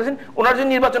চেষ্টা করেছেন, ওনার যে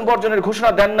নির্বাচন বর্জনের ঘোষণা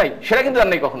দেন নাই সেটা কিন্তু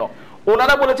দেন নাই কখনো।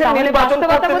 ওনারা বলেছেন নির্বাচন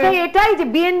এটাই যে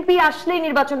বিএনপি আসলেই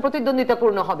নির্বাচন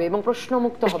প্রতিদ্বন্দ্বিতাপূর্ণ হবে এবং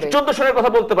প্রশ্নমুক্ত হবে। 14 সালের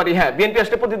কথা বলতে পারি, হ্যাঁ বিএনপি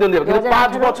আসলে প্রতিদ্বন্দ্বী হবে, কিন্তু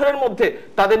 5 বছরের মধ্যে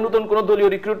তাদের নতুন কোনো দলীয়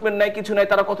রিক্রুটমেন্ট নাই, কিছু নাই,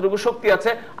 তারা কতটুকু শক্তি আছে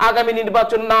আগামী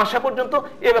নির্বাচন না আসা পর্যন্ত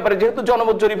এ ব্যাপারে, যেহেতু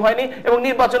জনমত জরিপ হয়নি এবং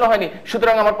নির্বাচন হয়নি,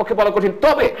 সুতরাং আমার পক্ষে বলা কঠিন।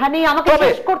 তবে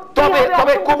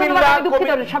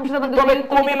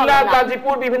কুমিল্লা,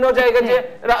 গাজীপুর, বিভিন্ন জায়গায় যে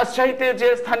রাজশাহীতে যে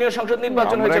স্থানীয় সংসদ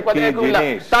নির্বাচন হয়েছে,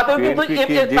 তাতেও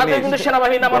কিন্তু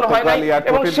সেনাবাহিনী নামানো হয় নাই,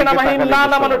 এবং সেনাবাহিনী না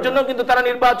নামানোর জন্য কিন্তু তারা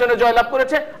নির্বাচনে জয়লাভ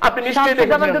করেছে। আপনি নিশ্চয়ই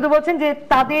দেখেছেন, বলছেন যে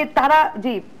তারা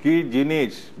জি কি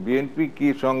জিনিস, বিএনপি কি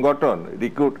সংগঠন,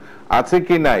 রিক্রুট আছে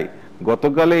কি নাই,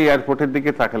 গতকালে এয়ারপোর্টের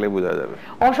দিকে তাকালে বোঝা যাবে।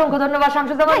 অসংখ্য ধন্যবাদ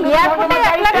শামসুজ্জামান।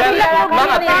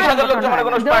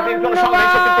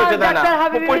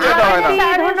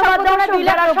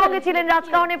 সঙ্গে ছিলেন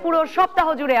রাজকাহনে পুরো সপ্তাহ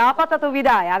জুড়ে। আপাতত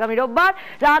বিদায়, আগামী রোববার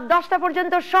রাত 10টা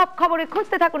পর্যন্ত সব খবরে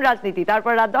খুঁজতে থাকুন রাজনীতি,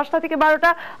 তারপর রাত 10টা থেকে 12টা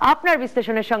আপনার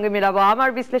বিশ্লেষণের সঙ্গে মেলাবো আমার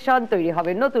বিশ্লেষণ, তৈরি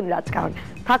হবে নতুন রাজকাহন।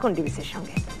 থাকুন ডিবিসির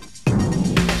সঙ্গে।